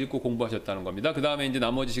성경을 막 읽고 공부하셨다는 겁니다. 그다음에 이제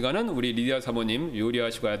나머지 시간은 우리 리디아 사모님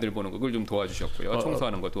요리하시고 아들 보는 걸 좀 도와주셨고요.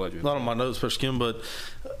 청소하는 거 도와주셨고요. Not on my notes, Pastor Kim, but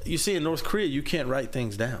you see in North Korea, you can't write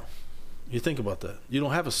things down. You think about that. You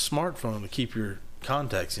don't have a smartphone to keep your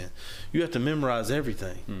contacts in. You have to memorize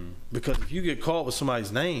everything. Because if you get caught with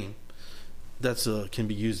somebody's name, that's can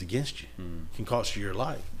be used against you. Can cost you your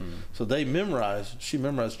life. So she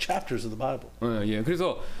memorized chapters of the Bible. 예,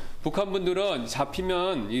 그래서 북한 분들은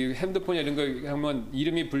잡히면 이 핸드폰 이런 거 하면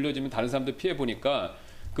이름이 불려지면 다른 사람들 피해 보니까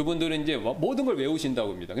그분들은 이제 모든 걸 외우신다고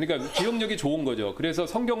합니다. 그러니까 기억력이 좋은 거죠. 그래서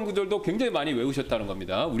성경 구절도 굉장히 많이 외우셨다는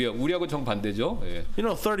겁니다. 우리하고 정반대죠. 예. You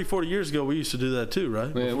know, 30, 40 years ago, we used to do that too,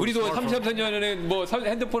 right? 예, 우리도 30, 40년 전에 뭐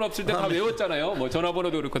핸드폰 없을 때 다 외웠잖아요. 뭐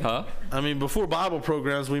전화번호도 그렇고 다. I mean, before Bible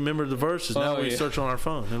programs, we remembered the verses. Now we yeah. search on our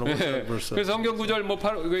phone. And what's that verse say? 그래서 성경 구절 뭐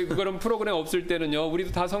그런 프로그램 없을 때는요,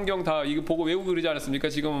 우리도 다 성경 다 이거 보고 외우고 그러지 않았습니까?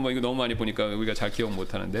 지금은 뭐 이거 너무 많이 보니까 우리가 잘 기억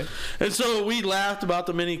못 하는데. And so we laughed about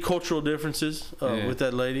the many cultural differences with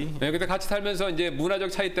that lady. 네, 근데 같이 살면서 이제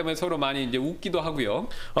문화적 차이 때문에 서로 많이 이제 웃기도 하고요.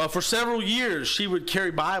 For several years, she would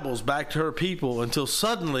carry Bibles back to her people until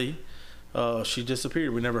suddenly she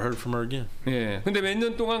disappeared. We never heard from her again. 예. 근데 몇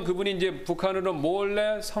년 동안 그분이 이제 북한으로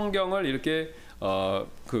몰래 성경을 이렇게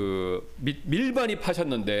밀반이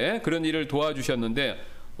파셨는데 그런 일을 도와주셨는데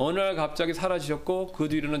어느 날 갑자기 사라지셨고 그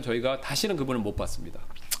뒤로는 저희가 다시는 그분을 못 봤습니다.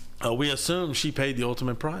 We assume she paid the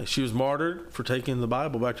ultimate price. She was martyred for taking the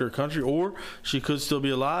Bible back to her country, or she could still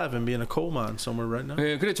be alive and be in a coal mine somewhere right now.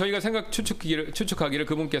 네, 그래 저희가 추측하기를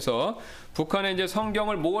그분께서 북한에 이제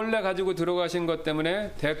성경을 몰래 가지고 들어가신 것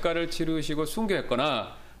때문에 대가를 치르시고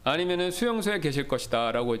순교했거나 아니면은 수용소에 계실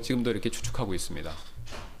것이다라고 지금도 이렇게 추측하고 있습니다.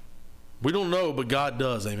 We don't know, but God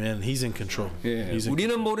does. Amen. He's in control. 예, He's in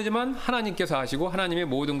우리는 모르지만 하나님께서 아시고 하나님의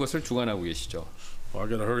모든 것을 주관하고 계시죠. I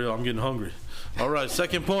gotta hurry up. I'm getting hungry. All right,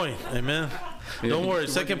 second point. Amen. Don't worry.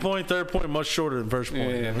 Second point, third point, much shorter than first point.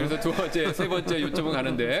 예, 그래서 두 번째, 세 번째 요점은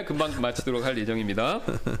가는데 금방 마치도록 할 예정입니다.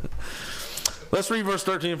 Let's read verse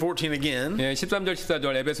 13 and 14 again. 예, 13절,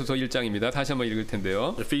 14절 에베소서 1장입니다. 다시 한번 읽을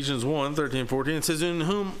텐데요. Ephesians 1, 13 and 14. It says, In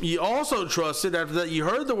whom ye also trusted, after that ye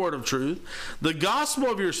heard the word of truth, the gospel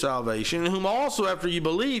of your salvation, in whom also after ye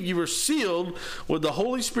believed, ye were sealed with the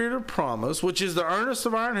Holy Spirit of promise, which is the earnest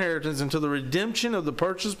of our inheritance until the redemption of the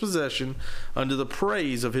purchased possession unto the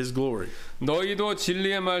praise of his glory. 너희도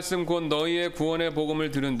진리의 말씀 곧 너희의 구원의 복음을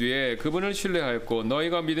들은 뒤에 그분을 신뢰하였고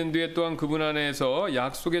너희가 믿은 뒤에 또한 그분 안에서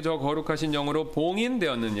약속의 저 거룩하신 영으로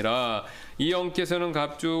봉인되었느니라. 이 영께서는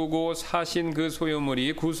값주고 사신 그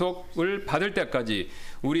소유물이 구속을 받을 때까지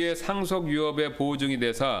우리의 상속 유업의 보증이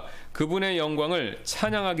되사 그분의 영광을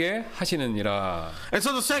찬양하게 하시느니라. And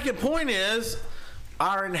so the second point is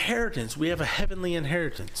our inheritance. We have a heavenly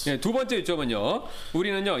inheritance. 예, 두 번째 요점은요.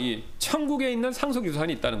 우리는요, 이 천국에 있는 상속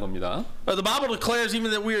유산이 있다는 겁니다. The Bible declares even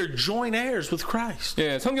that we are joint heirs with Christ.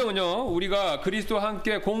 예, 성경은요, 우리가 그리스도와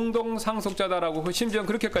함께 공동 상속자다라고 심지어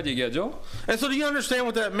그렇게까지 얘기하죠. And so do you understand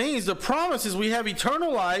what that means? The promise is we have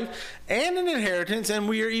eternal life and an inheritance, and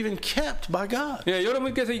we are even kept by God. 예,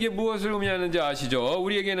 여러분께서 이게 무엇을 의미하는지 아시죠?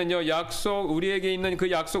 우리에게는요, 우리에게 있는 그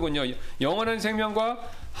약속은요, 영원한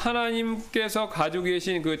생명과 하나님께서 가지고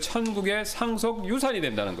계신 그 천국의 상속 유산이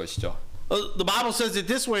된다는 것이죠. The Bible says it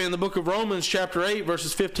this way in the book of Romans chapter 8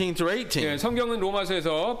 verses 15 through 18. 예, 성경은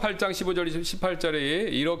로마서에서 8장 15절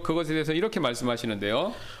 18절에 그것에 대해서 이렇게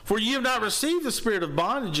말씀하시는데요. For ye have not received the spirit of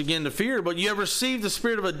bondage again to fear, but ye have received the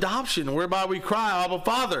spirit of adoption, whereby we cry, Abba,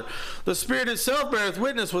 Father. The Spirit itself beareth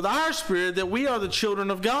witness with our spirit that we are the children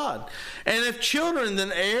of God. And if children,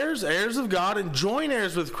 then heirs, heirs of God, and joint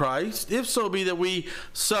heirs with Christ, if so be that we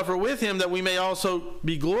suffer with him, that we may also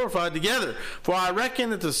be glorified together. For I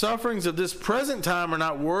reckon that the sufferings of this present time are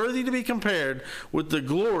not worthy to be compared with the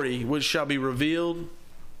glory which shall be revealed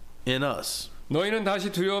in us. 너희는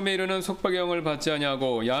다시 두려움에 이르는 속박의 영을 받지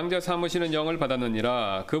아니하고 양자 삼으시는 영을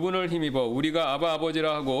받았느니라. 그분을 힘입어 우리가 아바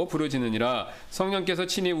아버지라 하고 부르짖느니라. 성령께서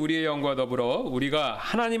친히 우리의 영과 더불어 우리가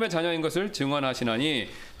하나님의 자녀인 것을 증언하시나니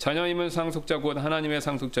자녀임은 상속자 곧 하나님의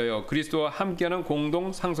상속자여 그리스도와 함께하는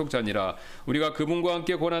공동 상속자니라. 우리가 그분과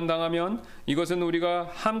함께 고난당하면 이것은 우리가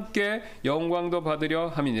함께 영광도 받으려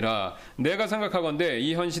함이니라. 내가 생각하건대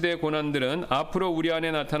이 현 시대의 고난들은 앞으로 우리 안에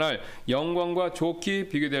나타날 영광과 좋게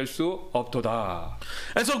비교될 수 없도다.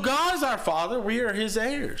 And so God is our Father, we are His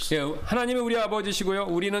heirs. 예, 하나님이 우리 아버지시고요.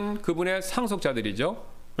 우리는 그분의 상속자들이죠.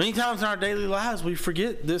 Many times in our daily lives we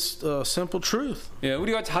forget this simple truth. 예,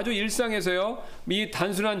 우리가 자주 일상에서요. 이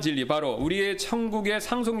단순한 진리 바로 우리의 천국의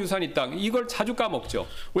상속유산이 땅 이걸 자주 까먹죠.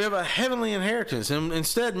 We have a heavenly inheritance, and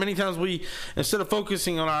instead, many times instead of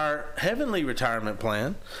focusing on our heavenly retirement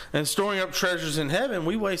plan and storing up treasures in heaven,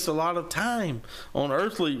 we waste a lot of time on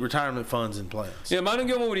earthly retirement funds and plans. 예, 많은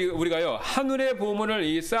경우 우리가요 하늘의 보물을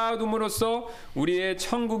이 쌓아둠으로써 우리의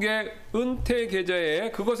천국의 은퇴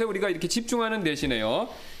계좌에 그것에 우리가 이렇게 집중하는 대신에요.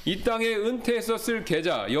 이 땅에 은퇴해서 쓸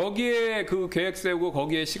계좌 여기에 그 계획 세우고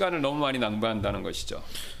거기에 시간을 너무 많이 낭비한다는 것이죠.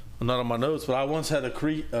 Not on my notes, but I once had a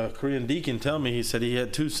Korean deacon tell me. He said he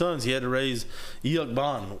had 2 sons. He had to raise iuk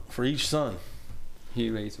ban for each son. He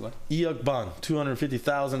raised what? Iuk ban,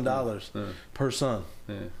 $250,000 per son.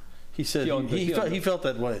 예. He said he felt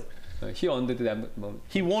that way. He wanted that.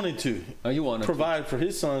 He wanted to He wanted provide for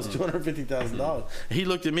his sons $250,000. He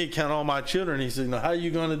looked at me, count all my children. He said, "How are you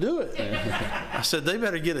going to do it?" I said, "They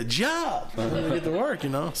better get a job. They better get to work, you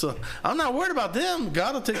know." So I'm not worried about them.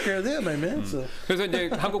 God will take care of them, amen. So. 그래서 이제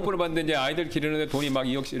한국 분을 봤는데 이제 아이들 기르는데 돈이 막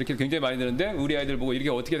 2억 이렇게 굉장히 많이 드는데 우리 아이들 보고 이렇게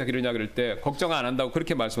어떻게 다 기르냐 그럴 때 걱정 안 한다고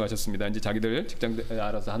그렇게 말씀하셨습니다. 이제 자기들 직장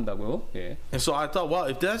알아서 한다고요. 예. And so I thought, well,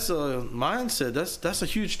 if that's a mindset, that's a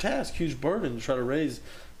huge task, huge burden to try to raise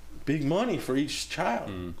big money for each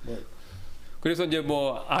child. But 그래서 이제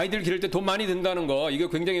뭐 아이들 기를 때 돈 많이 든다는 거 이거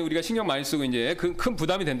굉장히 우리가 신경 많이 쓰고 이제 큰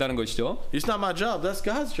부담이 된다는 것이죠. it's not my job. That's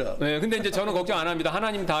God's job. 네, 근데 이제 저는 걱정 안 합니다.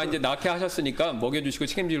 하나님 다 이제 낳게 하셨으니까 먹여주시고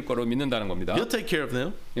책임질 거로 믿는다는 겁니다. He'll take care of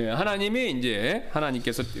them. 예, 하나님이 이제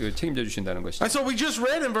하나님께서 책임져 주신다는 것이죠. And so we just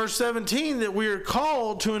read in verse 17 that we are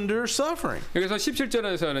called to endure suffering. 여기서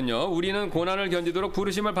 17절에서는요, 우리는 고난을 견디도록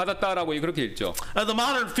부르심을 받았다라고 그렇게 읽죠. The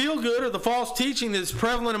modern feel-good or the false teaching that's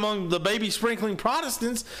prevalent among the baby sprinkling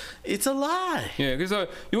Protestants, it's a lie. 예, 그래서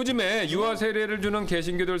요즘에 유아 세례를 주는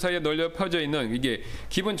개신교들 사이에 널려 퍼져 있는 이게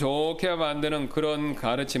기분 좋게 만드는 그런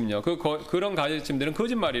가르침요. 그런 가르침들은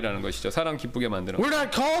거짓말이라는 것이죠. 사람 기쁘게 만드는. We're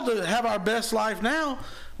not called to have our best life now.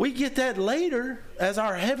 We get that later as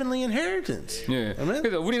our heavenly inheritance. 예. Amen?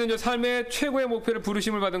 그래서 우리는 이제 삶의 최고의 목표를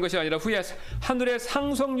부르심을 받은 것이 아니라 후에 하늘의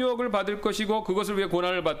상속 유업을 받을 것이고 그것을 위해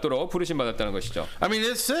고난을 받도록 부르심 받았다는 것이죠. I mean,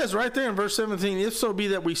 it says right there in verse 17, if so be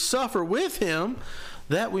that we suffer with him,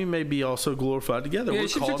 that we may be also glorified together. 예,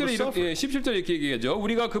 We're called to suffer. 17절 이렇게 얘기하죠.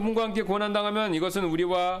 우리가 그분과 함께 고난 당하면 이것은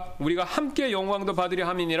우리가 함께 영광도 받으려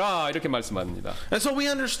함이니라 이렇게 말씀합니다. And so we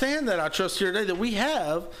understand that, I trust here today, that we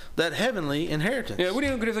have that heavenly inheritance. 예,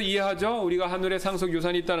 우리는 그래서 이해하죠. 우리가 하늘의 상속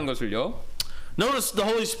유산이 있다는 것을요. Notice the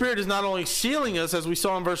Holy Spirit is not only sealing us, as we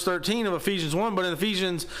saw in verse 13 of Ephesians 1, but in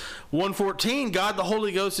Ephesians 1:14, God the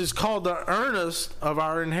Holy Ghost is called the earnest of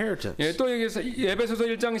our inheritance. 예, 또 여기서 에베소서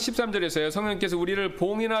 1장 13절에서요. 성령님께서 우리를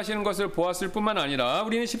봉인하시는 것을 보았을 뿐만 아니라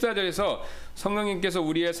우리는 14절에서 성령님께서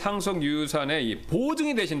우리의 상속 유산의 이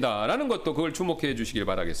보증이 되신다라는 것도 그걸 주목해 주시길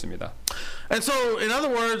바라겠습니다. And so, in other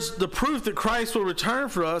words, the proof that Christ will return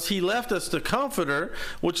for us, He left us the Comforter,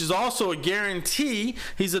 which is also a guarantee.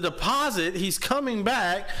 He's a deposit. He's coming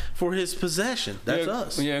back for His possession. That's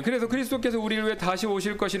us. 예, 그래서 그리스도께서 우리를 위해 다시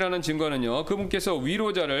오실 것이라는 증거는요. 그분께서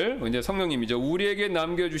위로자를 이제 성령님이죠. 우리에게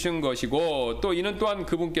남겨주신 것이고 또 이는 또한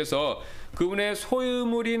그분께서 그분의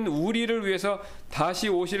소유물인 우리를 위해서 다시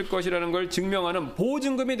오실 것이라는 걸 증명하는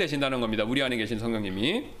보증금이 되신다는 겁니다. 우리 안에 계신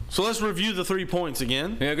성령님이. So let's review the 3 points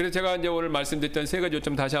again. 예, 그래서 제가 이제 오늘 말씀드렸던 3가지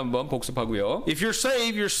요점 다시 한번 복습하고요. If you're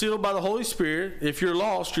saved, you're sealed by the Holy Spirit. If you're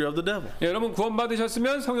lost, you're of the devil. 예, 여러분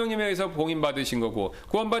구원받으셨으면 성령님에 의해서 봉인받으신 거고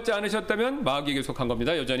구원받지 않으셨다면 마귀에게 속한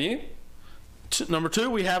겁니다. 여전히. Number 2,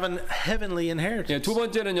 we have a heavenly inheritance. 예, 두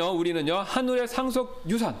번째는요. 우리는요. 하늘의 상속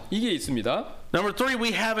유산 이게 있습니다. Number 3,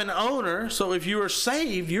 we have an owner. So if you are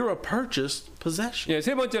saved, you're a purchased possession. 예,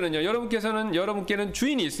 세 번째는요. 여러분께는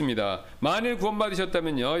주인이 있습니다. 만일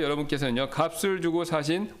구원받으셨다면요. 여러분께서는요. 값을 주고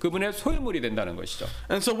사신 그분의 소유물이 된다는 것이죠.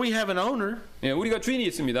 And so we have an owner. 예, 우리가 주인이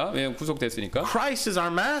있습니다. 예, 구속됐으니까. Christ is our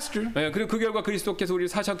master. 예, 그리고 그 결과 그리스도께서 우리를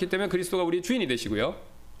사셨기 때문에 그리스도가 우리 주인이 되시고요.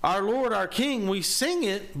 Our Lord, our King, we sing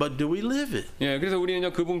it, but do we live it? 예, 그래서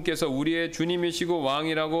우리는요. 그분께서 우리의 주님이시고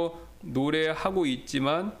왕이라고 노래하고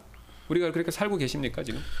있지만 우리가 그렇게 살고 계십니까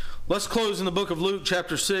지금? Let's close in the book of Luke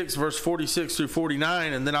chapter 6 verse 46 through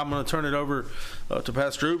 49 and then I'm going to turn it over to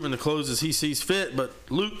Pastor Uben to close as he sees fit. But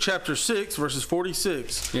Luke chapter 6 verses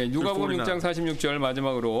 46 예, through 누가복음 6장 49. 46절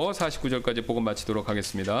마지막으로 49절까지 복음 마치도록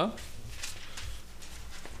하겠습니다.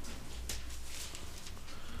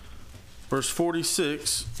 verse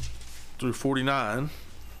 46 through 49.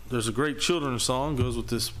 There's a great children's song goes with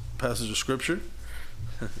this passage of Scripture.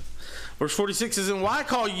 Verse 46 says, "And why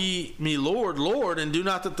call ye me Lord, Lord, and do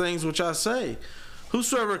not the things which I say?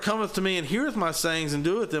 Whosoever cometh to me and heareth my sayings and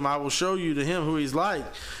doeth them, I will show you to him who he is like.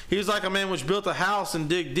 He is like a man which built a house and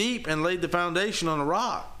digged deep and laid the foundation on a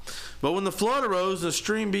rock. But when the flood arose, the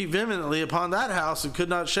stream beat vehemently upon that house and could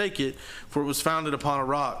not shake it, for it was founded upon a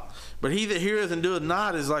rock. But he that heareth and doeth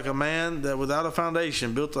not is like a man that without a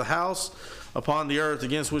foundation built a house upon the earth,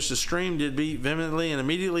 against which the stream did beat vehemently, and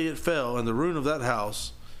immediately it fell, and the ruin of that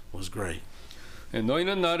house was great."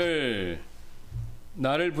 너희는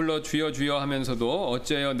나를 불러 주여 주여 하면서도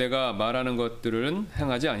어찌하여 내가 말하는 것들은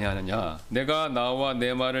행하지 아니하느냐. 내가 나와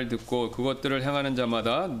내 말을 듣고 그것들을 행하는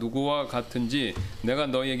자마다 누구와 같은지 내가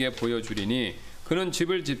너희에게 보여주리니 그는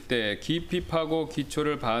집을 짓되 깊이 파고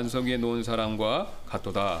기초를 반석 위에 놓은 사람과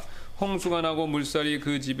같도다. 홍수가 나고 물살이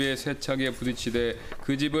그 집에 세차게 부딪히되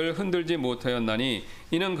그 집을 흔들지 못하였나니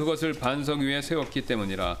이는 그것을 반석 위에 세웠기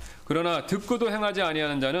때문이라. 그러나 듣고도 행하지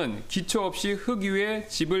아니하는 자는 기초 없이 흙 위에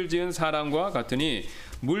집을 지은 사람과 같으니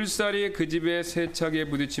물살이 그 집에 세차게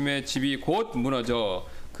부딪힘에 집이 곧 무너져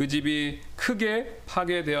그 집이 크게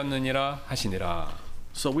파괴되었느니라 하시니라.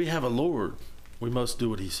 So we have a Lord. We must do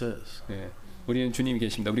what he says. 네, 우리는 주님이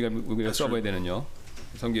계십니다. 우리가 써봐야 되는요.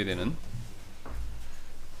 섬겨야 되는.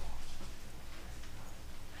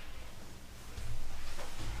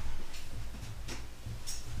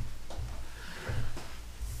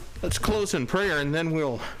 Let's close in prayer and then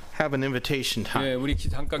we'll have an invitation time. 네, 우리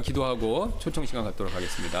잠깐 기도하고 초청 시간 갖도록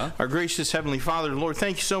하겠습니다. Our gracious Heavenly Father, Lord,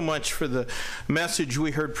 thank you so much for the message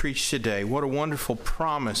we heard preached today. What a wonderful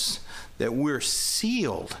promise that we're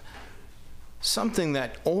sealed. Something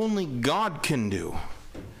that only God can do.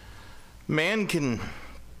 Man can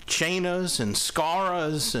chain us and scar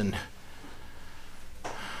us and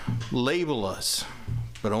label us,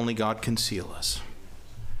 but only God can seal us.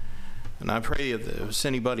 And I pray if there's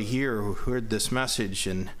anybody here who heard this message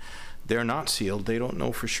and they're not sealed, they don't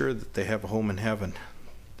know for sure that they have a home in heaven,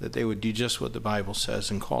 that they would do just what the Bible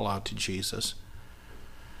says and call out to Jesus.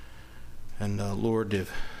 And Lord,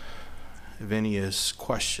 if any has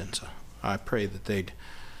questions, I pray that they'd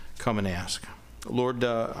come and ask. Lord,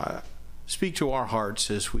 speak to our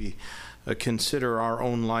hearts as we consider our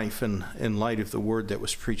own life in light of the word that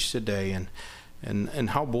was preached today, and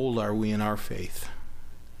how bold are we in our faith?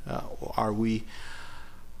 Are we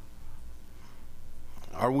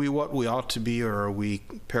what we ought to be, or are we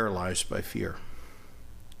paralyzed by fear?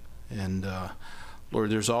 And Lord,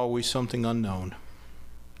 there's always something unknown.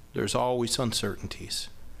 There's always uncertainties.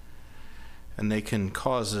 And they can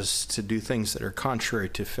cause us to do things that are contrary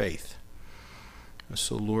to faith.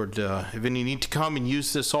 So Lord, if any need to come and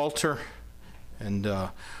use this altar and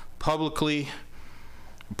publicly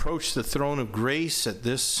approach the throne of grace at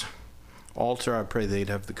this altar, I pray they'd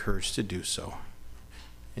have the courage to do so.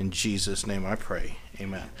 In Jesus' name I pray.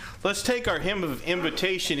 Amen. Let's take our hymn of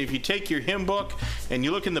invitation. If you take your hymn book and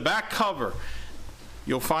you look in the back cover,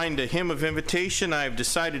 you'll find a hymn of invitation. I've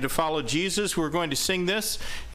decided to follow Jesus. We're going to sing this.